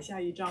中摆下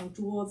一张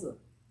桌子，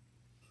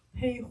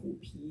黑虎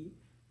皮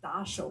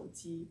打手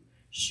机，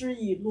诗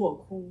意落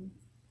空，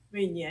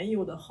为年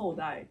幼的后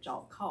代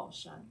找靠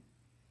山。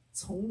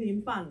丛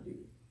林伴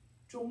侣，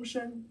终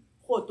身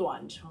或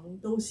短程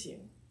都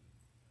行。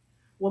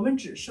我们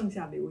只剩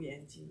下留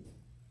言机，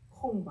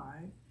空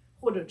白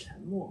或者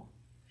沉默，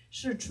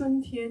是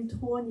春天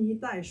拖泥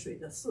带水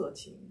的色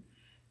情，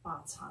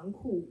把残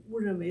酷误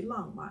认为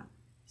浪漫，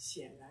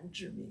显然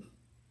致命。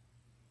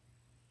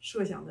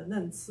设想的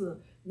嫩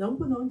刺能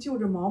不能就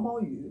着毛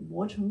毛雨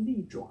磨成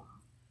利爪？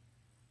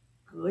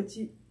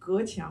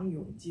隔墙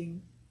永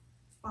经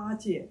，8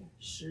戒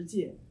10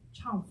戒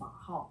唱法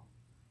号，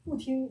不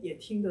听也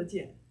听得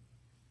见。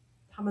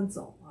他们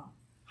走了，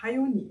还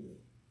有你。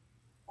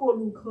过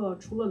路客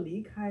除了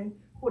离开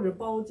或者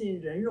包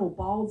进人肉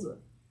包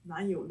子，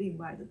难有另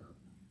外的可能。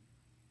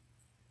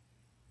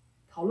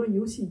讨论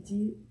游戏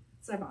机，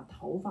再把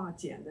头发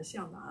剪得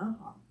像男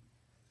孩，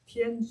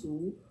天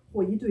足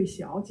或一对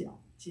小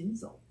脚紧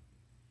走，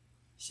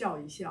笑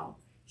一笑，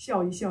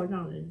笑一笑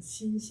让人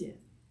新鲜。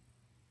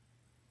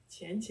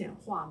浅浅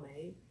画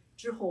眉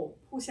之后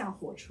扑下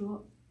火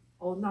车。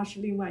哦，那是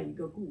另外一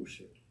个故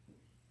事。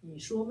你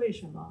说为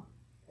什么？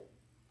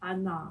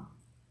安娜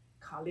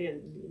·卡列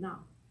尼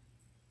娜。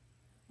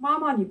妈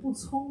妈，你不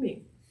聪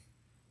明，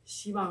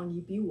希望你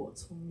比我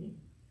聪明。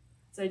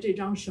在这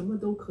张什么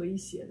都可以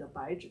写的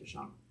白纸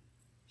上，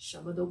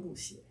什么都不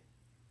写，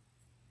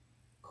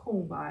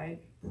空白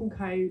铺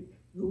开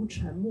如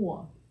沉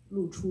默，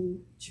露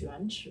出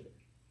犬齿，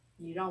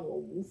你让我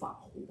无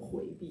法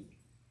回避。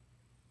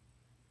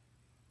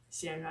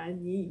显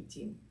然你已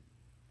经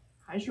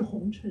还是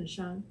红衬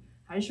衫，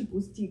还是不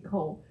系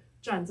扣，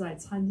站在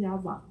参加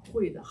晚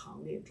会的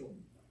行列中，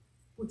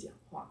不讲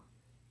话。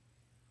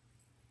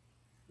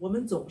我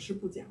们总是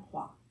不讲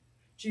话，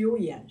只有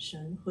眼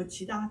神和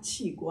其他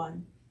器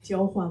官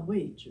交换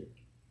位置，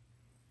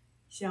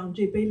像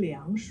这杯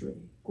凉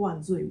水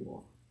灌醉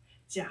我，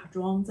假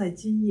装在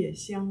今夜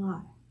相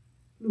爱，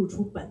露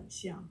出本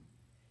相，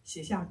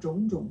写下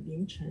种种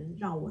凌晨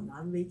让我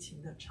难为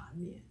情的缠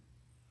绵。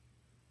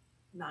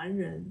男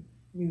人、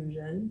女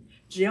人，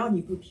只要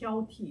你不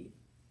挑剔，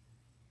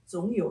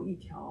总有一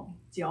条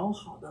姣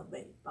好的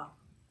尾巴。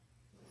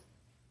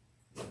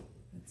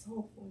That's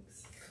all,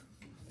 folks.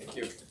 Thank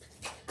you.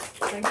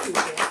 Thank you,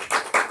 Jeff.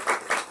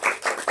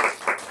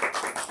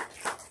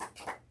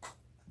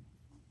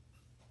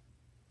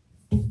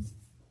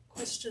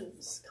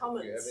 Questions,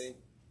 comments? Do you have any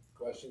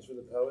questions for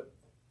the poet?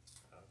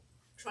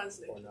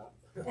 Translate. Or not?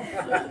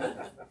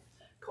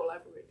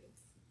 Collaborating.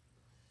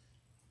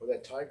 Or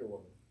that tiger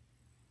woman?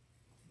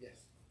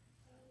 Yes.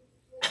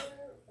 When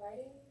you're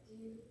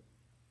writing,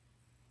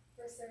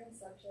 for certain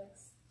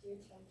subjects, do you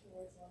tend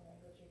towards one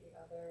language or the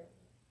other?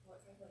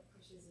 What kind of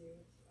pushes you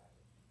to write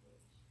in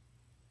language?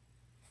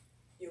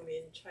 You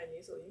mean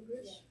Chinese or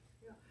English?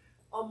 Yeah.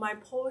 My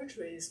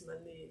poetry is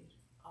mainly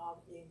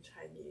in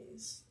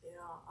Chinese.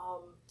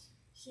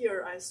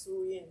 Here I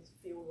threw in a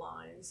few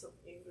lines of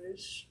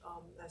English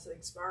as an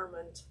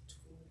experiment to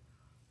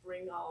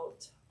bring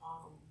out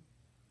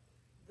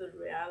the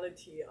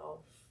reality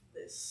of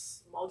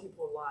this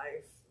multiple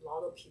life a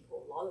lot of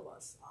people, a lot of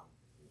us are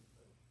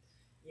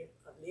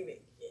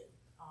living in.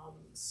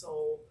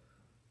 So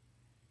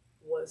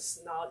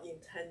was not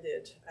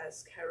intended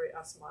as carry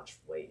as much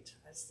weight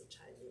as the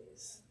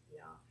Chinese.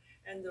 Yeah,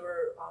 and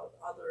there are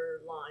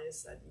other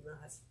lines that even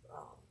has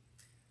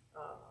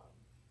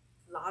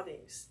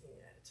ladings in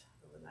it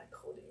when I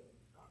coding,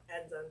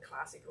 and then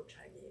classical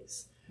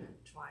Chinese,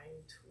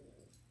 trying to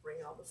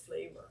bring out the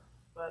flavor.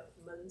 But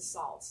main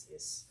thoughts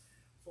is,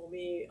 for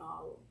me,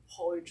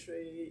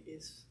 poetry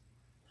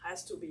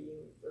has to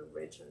be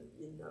written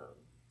in the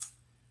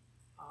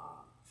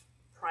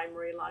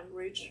primary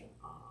language,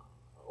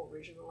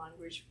 original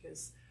language,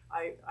 because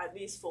at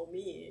least for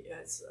me,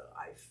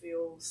 I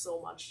feel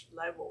so much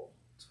level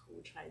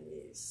to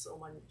Chinese, so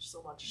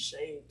much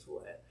shade to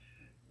it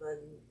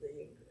than the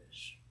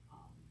English.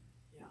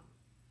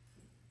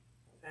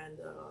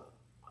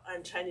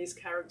 And Chinese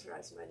character,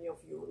 as many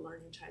of you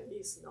learning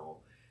Chinese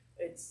know,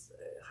 it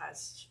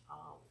has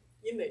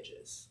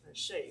images and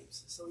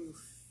shapes, so you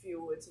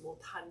feel it's more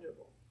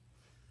tangible.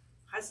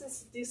 Has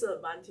its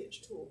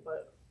disadvantage too,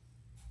 but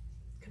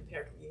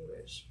compared to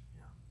English,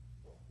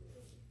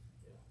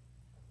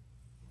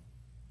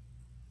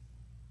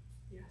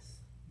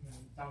 Yes.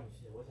 张女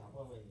士，我想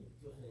问问你，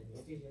就是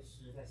您这些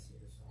诗在写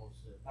的时候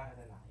是大概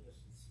在哪一个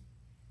时期？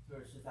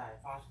是在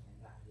80年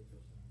代还是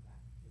90年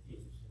代？具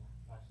体是哪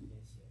一段时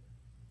间写的？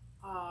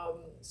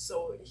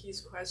 So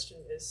his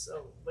question is,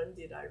 when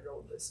did I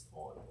wrote this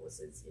poem? Was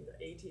it in the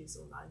 80s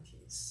or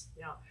 90s?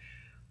 Yeah.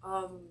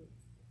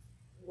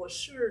 我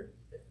是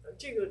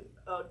这个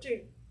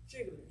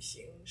旅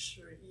行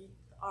是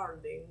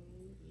2001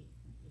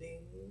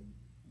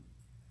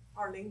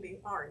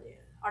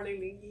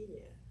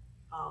年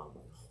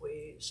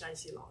回山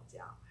西老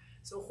家，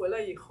所以回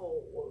来以后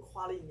我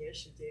花了1年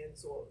时间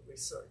做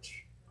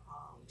research，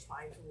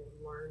 trying to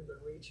learn the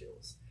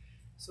rituals。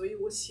所以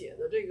我写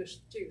的这个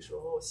时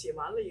候写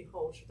完了以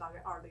后是大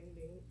概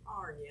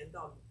2002年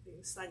到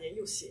03年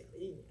又写了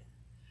1年，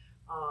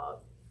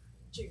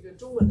这个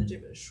中文的这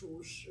本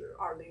书是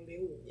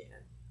2005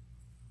年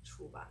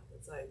出版的，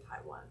在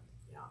台湾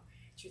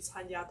去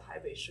参加台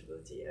北诗歌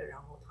节，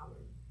然后他们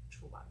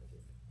出版的这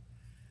个。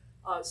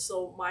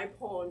So my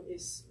poem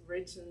is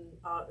written.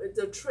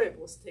 The trip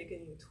was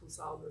taken in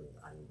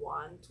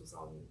 2001,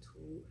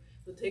 2002.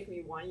 It took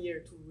me 1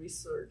 year to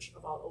research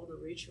about all the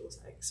rituals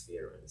I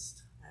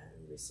experienced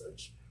and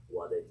research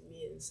what it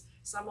means.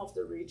 Some of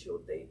the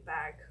rituals date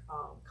back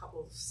a couple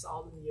of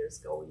thousand years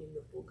ago in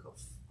the book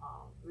of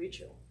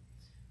ritual.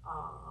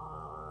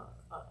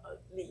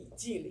 礼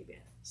记里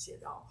边写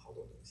到好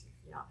多东西。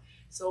Yeah.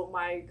 So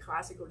my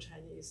classical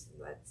Chinese,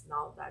 that's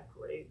not that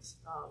great.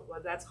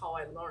 But that's how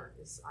I learn.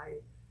 Is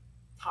I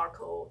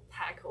tackle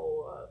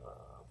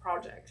a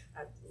project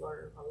and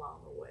learn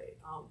along the way.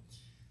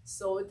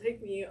 So it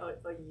took me a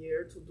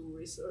year to do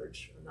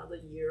research, another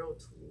year or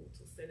two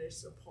to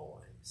finish the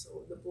poem.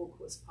 So the book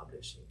was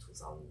published in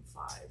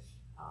 2005.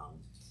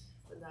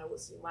 When I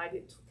was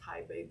invited to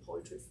Taipei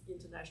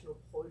International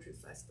Poetry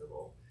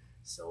Festival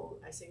So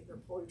I think the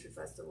poetry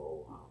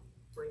festival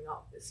bring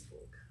up this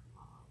book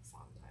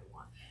from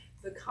Taiwan.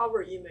 The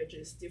cover image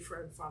is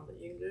different from the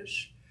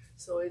English,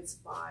 so it's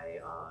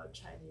by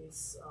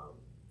Chinese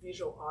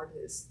visual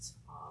artist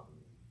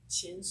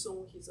Qin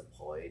Song. He's a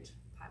poet,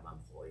 Taiwan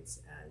poet,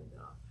 and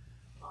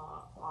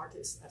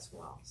artist as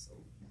well.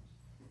 So,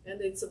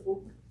 and it's a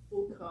book.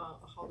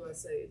 How do I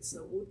say? It's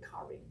a wood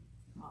carving.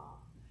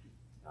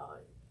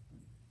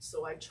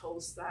 So I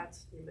chose that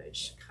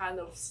image, kind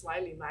of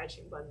slightly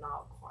matching, but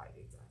not quite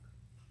exactly.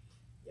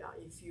 Yeah,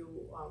 if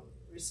you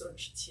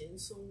research 秦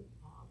松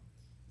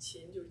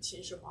秦就是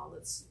秦始皇的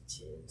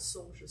秦，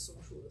松是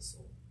松树的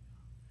松。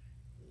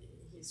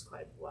He's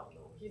quite well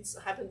known. He's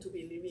happened to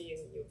be living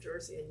in New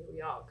Jersey and New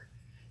York,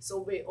 so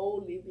we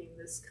all live in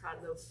this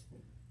kind of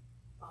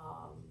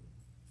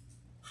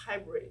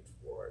hybrid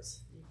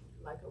worlds,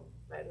 like a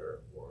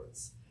better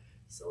worlds.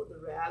 So the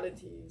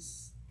reality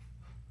is,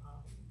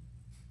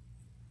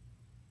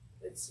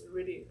 it's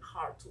really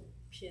hard to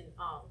pin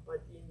on,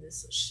 but in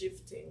this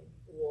shifting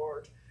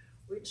world,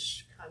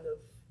 which kind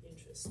of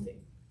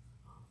interesting.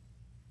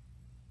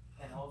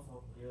 And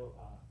also, could you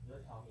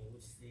tell me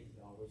which city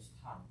or which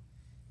town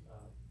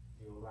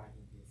do you write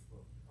in this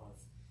book?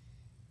 Because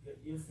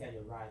you said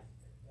you write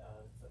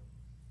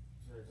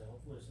就是整个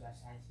故事是在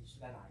山西，是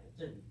在哪一个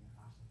镇里面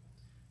发生的？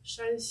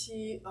山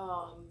西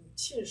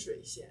沁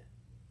水县。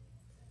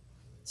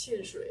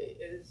沁水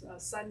is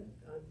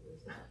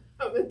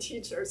I'm a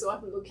teacher, so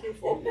I'm looking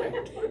for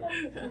word.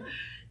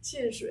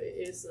 沁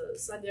水 is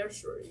三点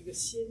水一个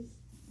心。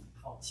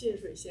沁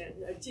水县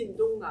晋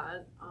东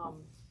南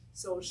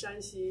so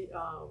山西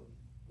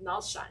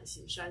not 陕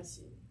西，山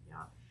西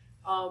yeah.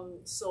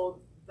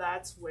 So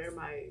that's where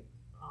my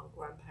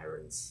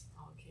grandparents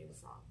came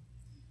from.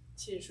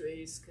 沁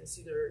水 is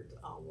considered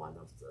one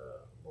of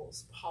the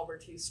most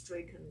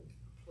poverty-stricken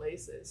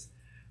places,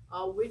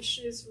 which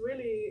is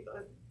really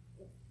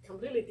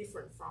completely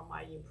different from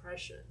my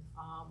impression.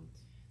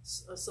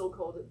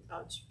 So-called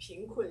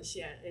贫困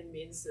县, it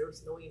means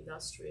there's no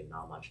industry,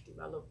 not much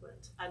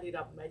development. Ended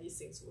up many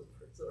things were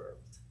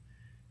preserved.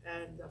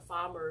 And the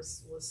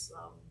farmers was,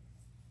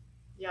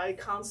 it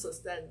can't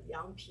sustain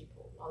young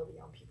people. A lot of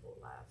young people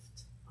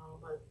left,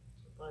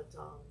 but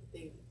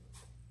they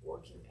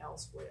working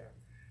elsewhere.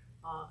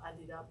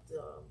 Ended up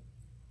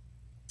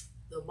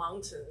the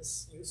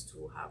mountains used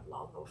to have a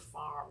lot of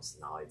farms.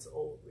 Now it's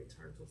all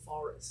returned to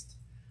forest.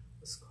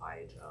 It was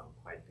quite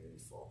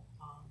beautiful.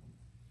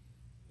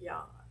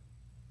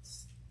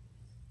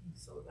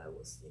 So that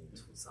was in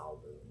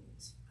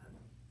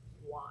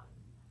 2001.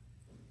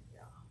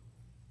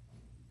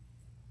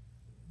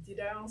 Did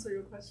I answer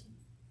your question?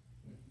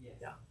 Yes.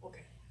 Yeah,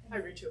 okay. Hi,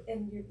 Rachel.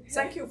 And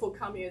Thank you for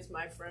coming as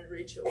my friend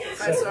Rachel,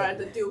 professor at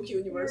the Duke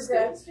University.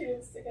 We're grad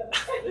students together.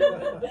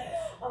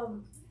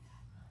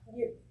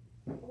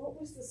 What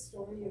was the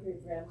story of your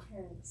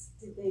grandparents?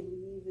 Did they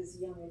leave as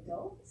young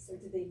adults, or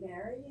did they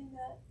marry in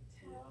that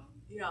town?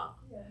 Yeah.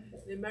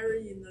 They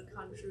married in the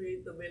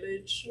country, the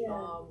village,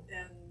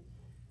 and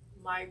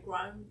my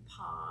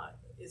grandpa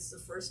is the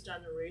first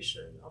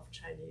generation of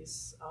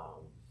Chinese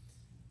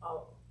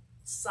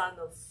son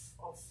of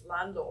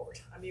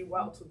landlord. I mean,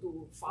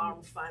 well-to-do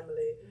farm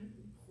family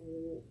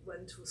who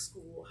went to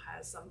school,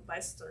 had some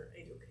Western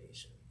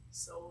education.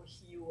 So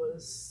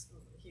he's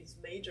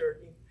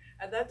majored in,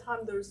 at that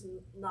time there's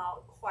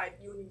not quite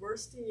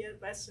university yet,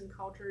 Western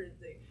culture.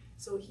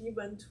 So he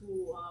went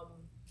to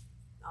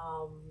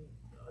a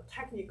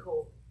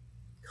technical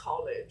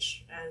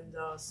college, and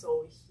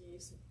so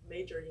he's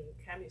majored in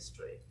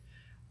chemistry.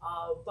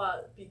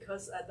 But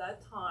because at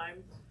that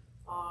time,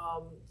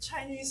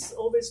 Chinese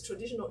always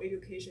traditional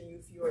education,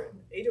 if you're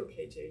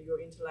educated, you're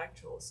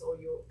intellectual, so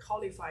you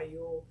qualify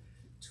you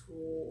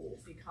to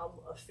become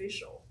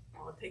official,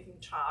 taking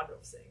charge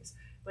of things.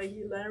 But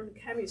he learned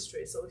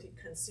chemistry, so he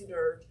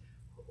considered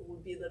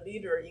would be the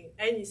leader in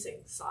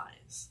anything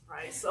science,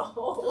 right?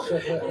 So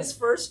his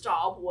first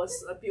job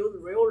was build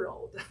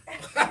railroad.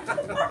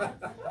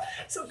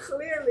 So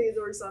clearly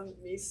there were some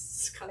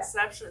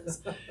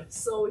misconceptions.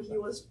 So he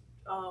was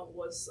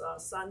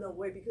sent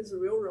away because the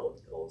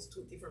railroad goes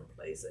to different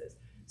places.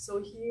 So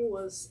he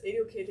was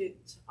educated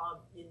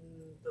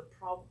in the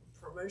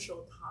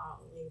provincial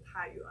town in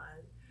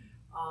Taiyuan,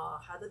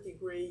 had a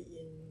degree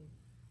in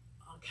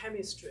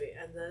chemistry,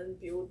 and then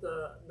built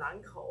the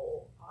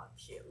Nankou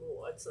铁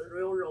路. It's a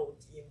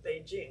railroad in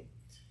Beijing.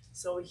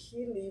 So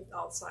he lived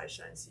outside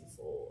Shanxi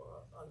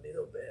for a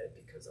little bit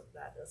because of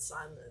that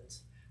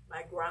assignment.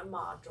 My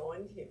grandma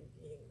joined him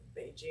in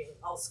Beijing,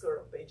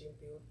 outskirts of Beijing,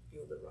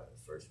 built the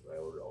first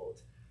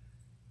railroad.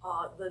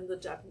 Then the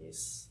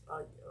Japanese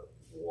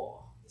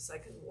war, the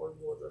Second World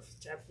War, the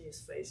Japanese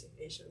facing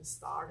Asians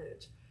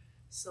started.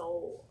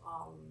 So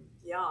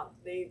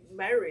they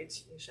married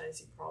in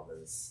Shanxi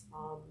province,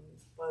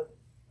 but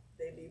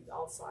they lived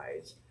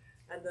outside.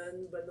 And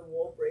then when the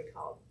war broke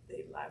out,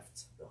 they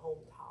left the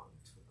hometown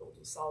to go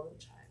to southern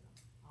China.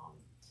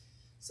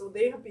 So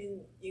they have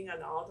been in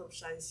and out of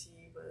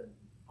Shanxi, but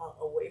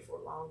away for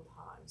a long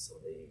time. So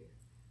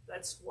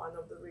that's one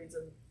of the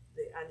reasons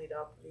they ended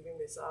up living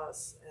with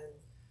us. And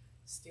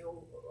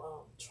still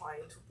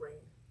trying to bring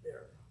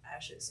their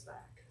ashes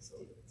back. So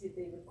did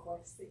they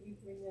request that you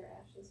bring their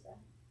ashes back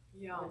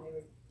yeah, when they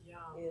were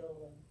yeah,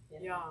 ill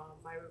and yeah.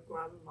 My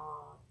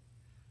grandma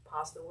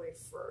passed away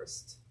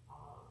first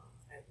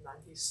at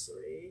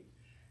 93,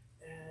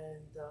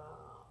 and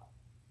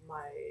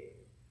my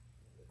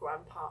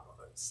grandpa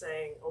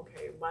saying,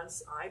 okay,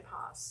 once I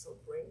pass, so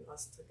bring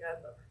us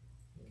together,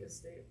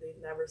 because they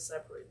never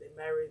separate. They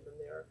married when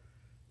they're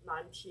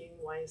 19,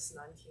 one is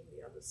 19,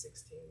 the other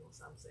 16 or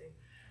something.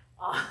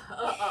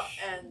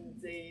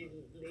 And they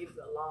lived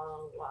a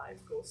long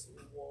life, go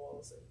through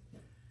wars.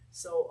 And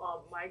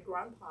so my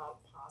grandpa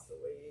passed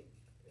away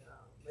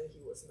when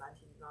he was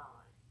 99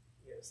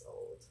 years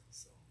old.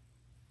 So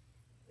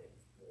they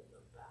moved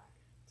them back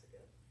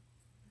together.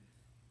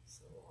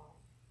 So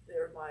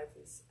their life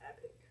is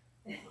epic.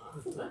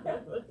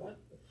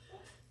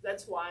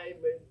 That's why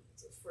when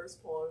the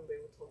first poem we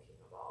were talking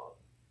about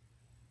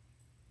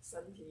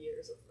 70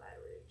 years of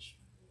marriage.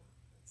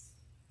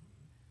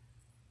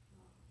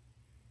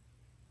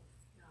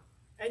 Yeah.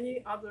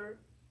 Any other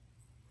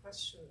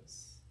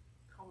questions,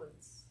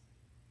 comments?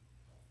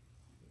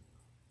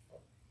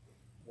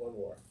 One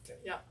more.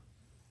 Yeah.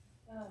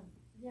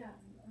 Yeah,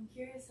 I'm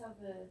curious how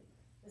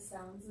the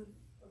sounds of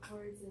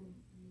words in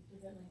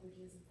different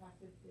languages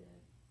impacted the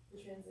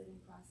translating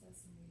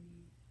process, and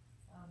maybe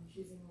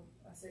choosing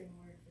a certain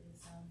word for the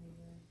sound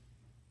over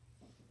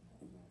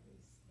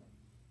others.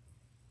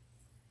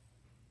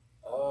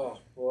 Oh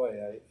boy,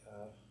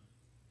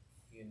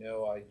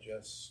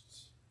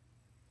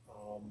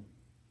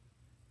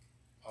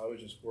 I was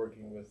just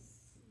working with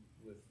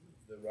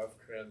the rough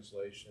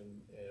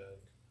translation, and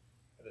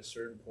at a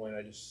certain point,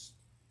 I just,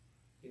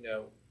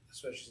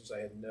 especially since I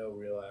had no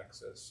real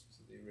access to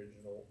the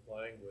original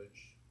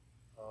language,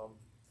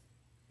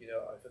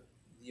 I thought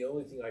the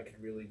only thing I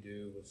could really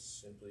do was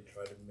simply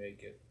try to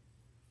make it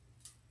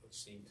what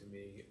seemed to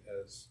me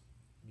as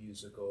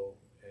musical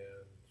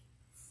and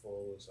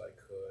full as I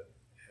could,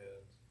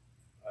 and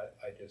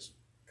I just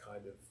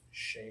kind of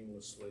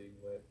shamelessly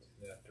went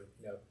after,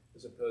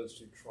 as opposed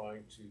to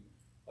trying to,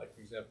 like,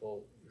 for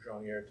example,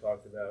 Zhang Er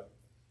talked about,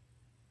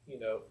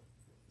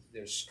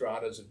 there's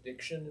stratas of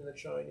diction in the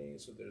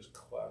Chinese, so there's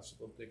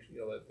classical diction,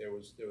 that there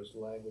was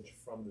language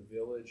from the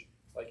village,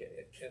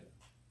 and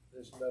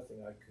there's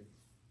nothing I could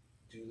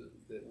do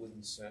that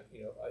wouldn't sound,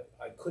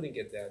 I couldn't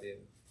get that in,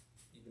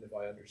 even if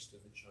I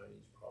understood the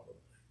Chinese probably.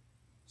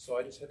 So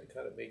I just had to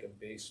kind of make a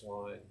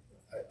baseline.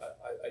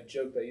 I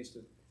joked, I used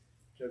to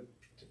joke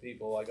to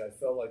people, like I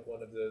felt like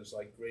one of those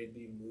like grade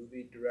B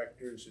movie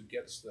directors who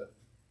gets the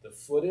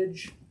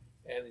footage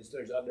and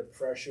there's under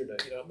pressure to,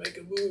 make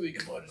a movie,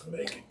 come on, just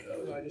make it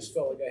go. And I just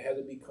felt like I had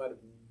to be kind of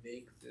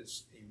make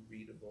this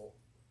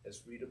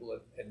as readable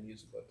and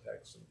musical a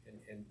text,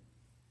 and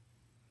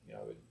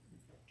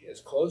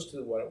as close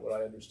to what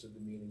I understood the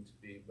meaning to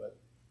be, but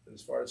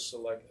as far as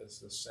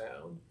the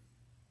sound,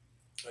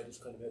 I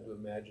just kind of had to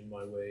imagine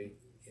my way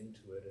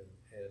into it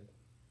and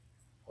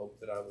hope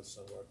that I was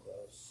somewhere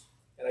close.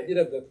 And I did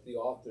have the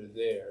author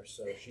there,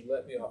 so she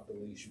let me off the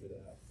leash with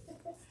that.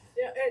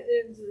 Yeah,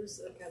 and there's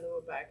a kind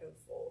of a back and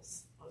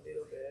forth a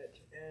little bit,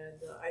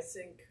 and I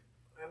think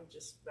I'm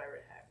just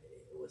very happy.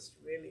 It was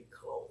really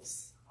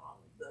close.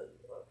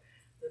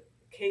 The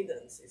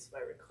cadence is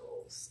very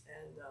close,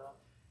 and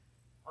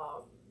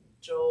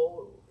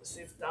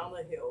Joseph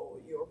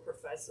Donahue, your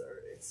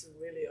professor, it's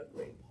really a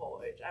great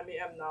poet. I mean,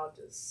 I'm not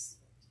just,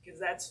 because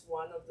that's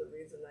one of the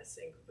reasons I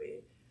think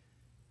we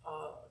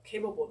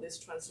capable this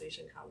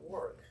translation can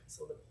work.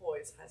 So the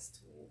poet has to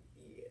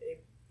be,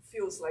 it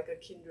feels like a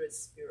kindred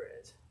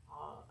spirit,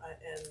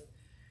 and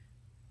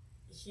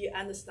he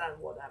understands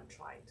what I'm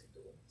trying to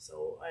do.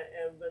 So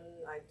and when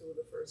I do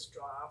the first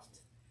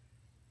draft,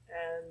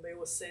 and we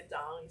will sit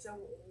down, he said,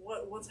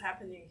 what's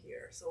happening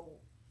here? So,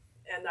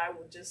 and I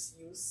would just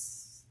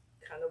use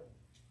kind of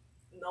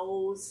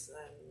nose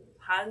and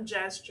hand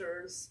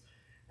gestures.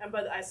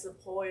 But as a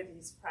poet,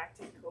 he's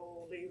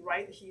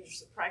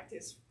he's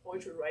practiced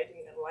poetry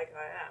writing like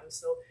I am.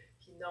 So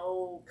he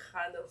know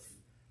kind of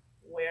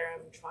where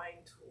I'm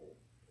trying to,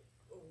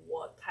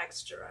 what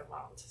texture I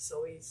want.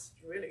 So he's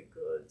really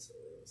good. So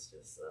it was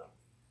just,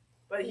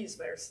 but he's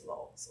very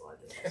slow. So I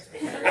just.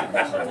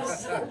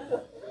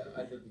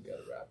 I think you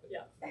gotta wrap it.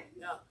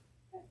 Yeah.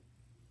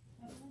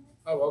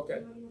 Oh, okay.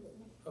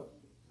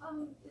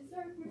 Oh. Is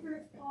there a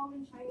favorite poem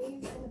in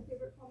Chinese and a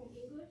favorite poem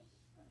in English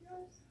of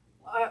yours?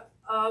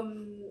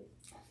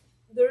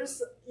 There's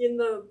in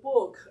the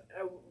book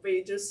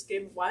we just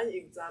gave one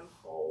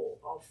example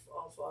of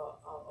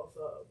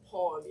a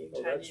poem in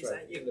Chinese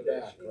right. and In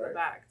English the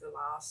back, the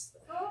last,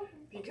 Oh,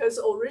 because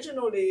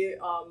originally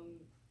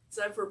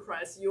Zephyr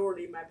Press,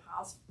 usually my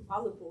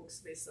other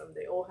books with them,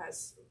 they all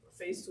has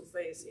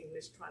face-to-face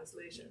English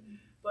translation,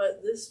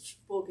 but this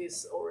book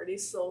is already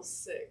so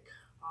thick.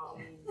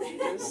 They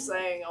just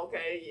saying,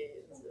 okay,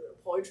 a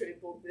poetry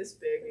book this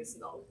big is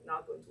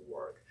not going to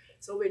work.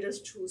 So we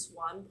just choose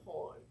one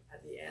poem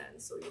at the end,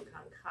 so you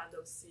can kind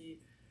of see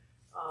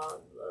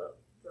the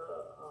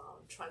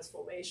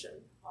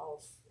transformation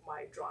of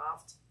my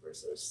draft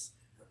versus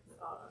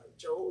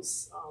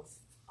Joe's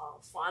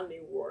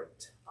finely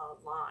worked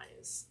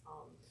lines,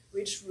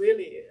 which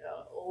really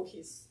all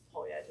his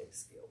poetic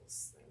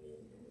skills. I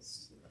mean,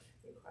 it's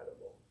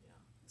incredible. Yeah.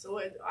 So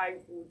I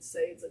would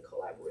say it's a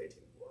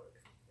collaborative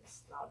work.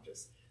 It's not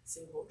just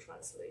simple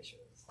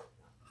translations.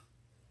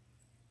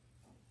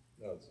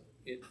 No,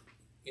 it's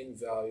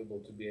invaluable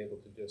to be able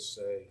to just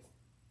say,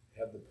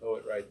 have the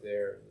poet right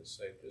there and just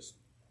say, just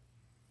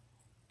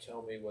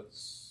tell me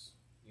what's,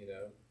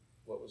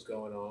 what was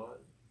going on,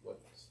 what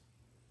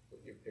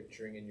you're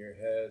picturing in your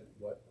head,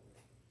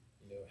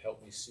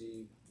 help me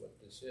see what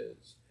this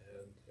is.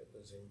 And it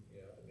was an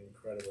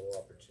incredible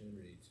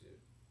opportunity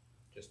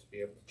to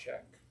be able to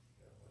check.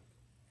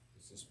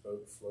 Is this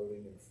boat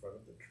floating in front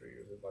of the tree?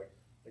 Or is it like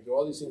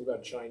all these things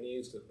about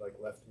Chinese that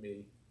left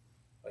me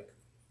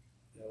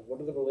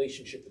what are the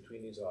relationship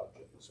between these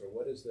objects, or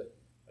what is the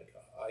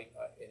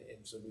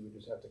and so we would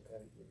just have to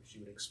she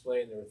would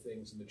explain there were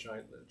things in the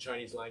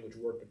Chinese language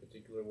worked a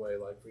particular way.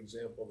 Like, for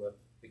example,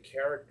 the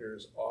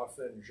characters,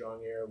 often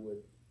Zhang Er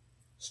would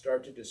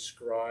start to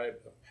describe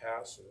a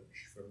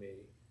passage for me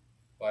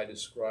by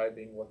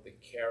describing what the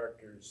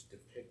characters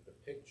depict the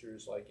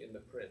pictures like in the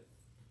print.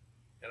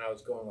 And I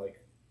was going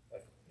like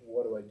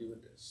what do I do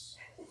with this?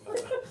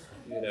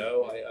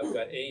 I've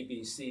got A,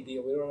 B, C, D,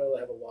 and we don't really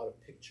have a lot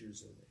of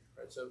pictures in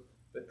there, right? So,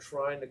 but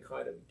trying to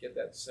kind of get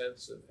that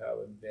sense of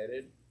how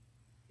embedded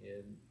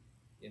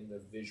in the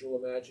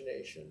visual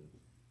imagination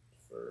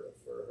for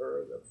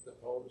her the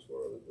poems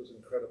was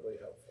incredibly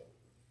helpful.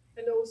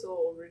 And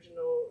also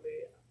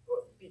originally,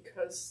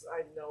 because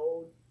I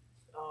know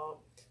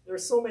there are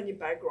so many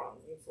background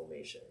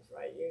information,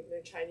 right? In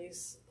the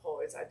Chinese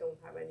poets, I don't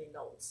have any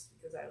notes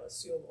because I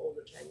assume all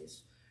the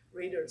Chinese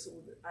readers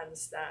would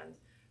understand.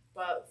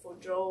 But for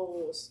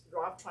Joe's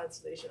rough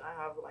translation, I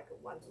have like a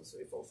 1, 2,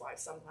 3, 4, 5,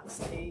 sometimes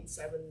 8,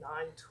 7, 9,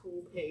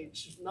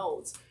 2-page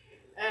notes.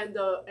 And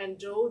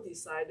Joe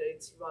decided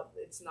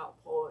it's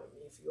not poem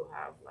if you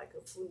have like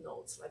a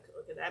footnotes, like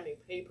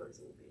academic papers,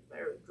 it would be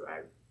very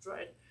dry.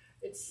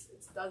 It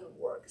doesn't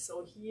work.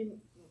 So he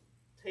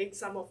takes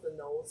some of the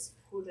notes,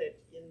 put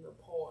it in the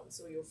poem,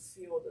 so you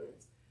feel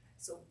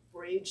so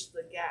bridge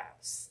the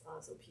gaps,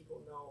 so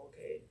people know,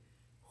 okay,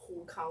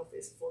 who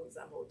confiscated, for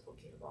example,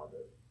 talking about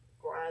the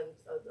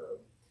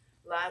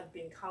land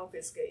being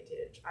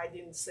confiscated. I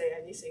didn't say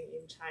anything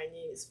in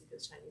Chinese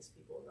because Chinese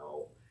people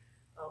know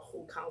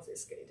who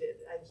confiscated,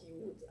 and he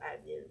would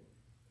add in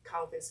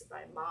confiscated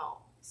by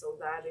Mao. So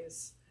that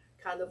is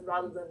kind of,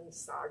 rather than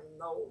start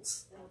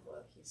notes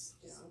of his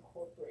Just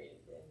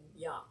incorporated in.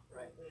 Yeah,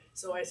 right.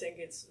 So I think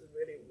it's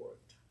really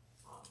worked,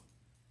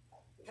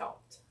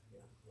 helped. Yeah.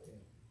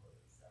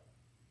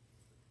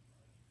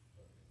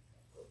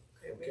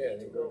 Okay, I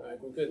think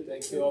we're good.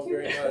 Thank you all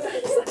very much.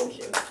 Thank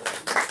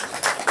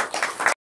you.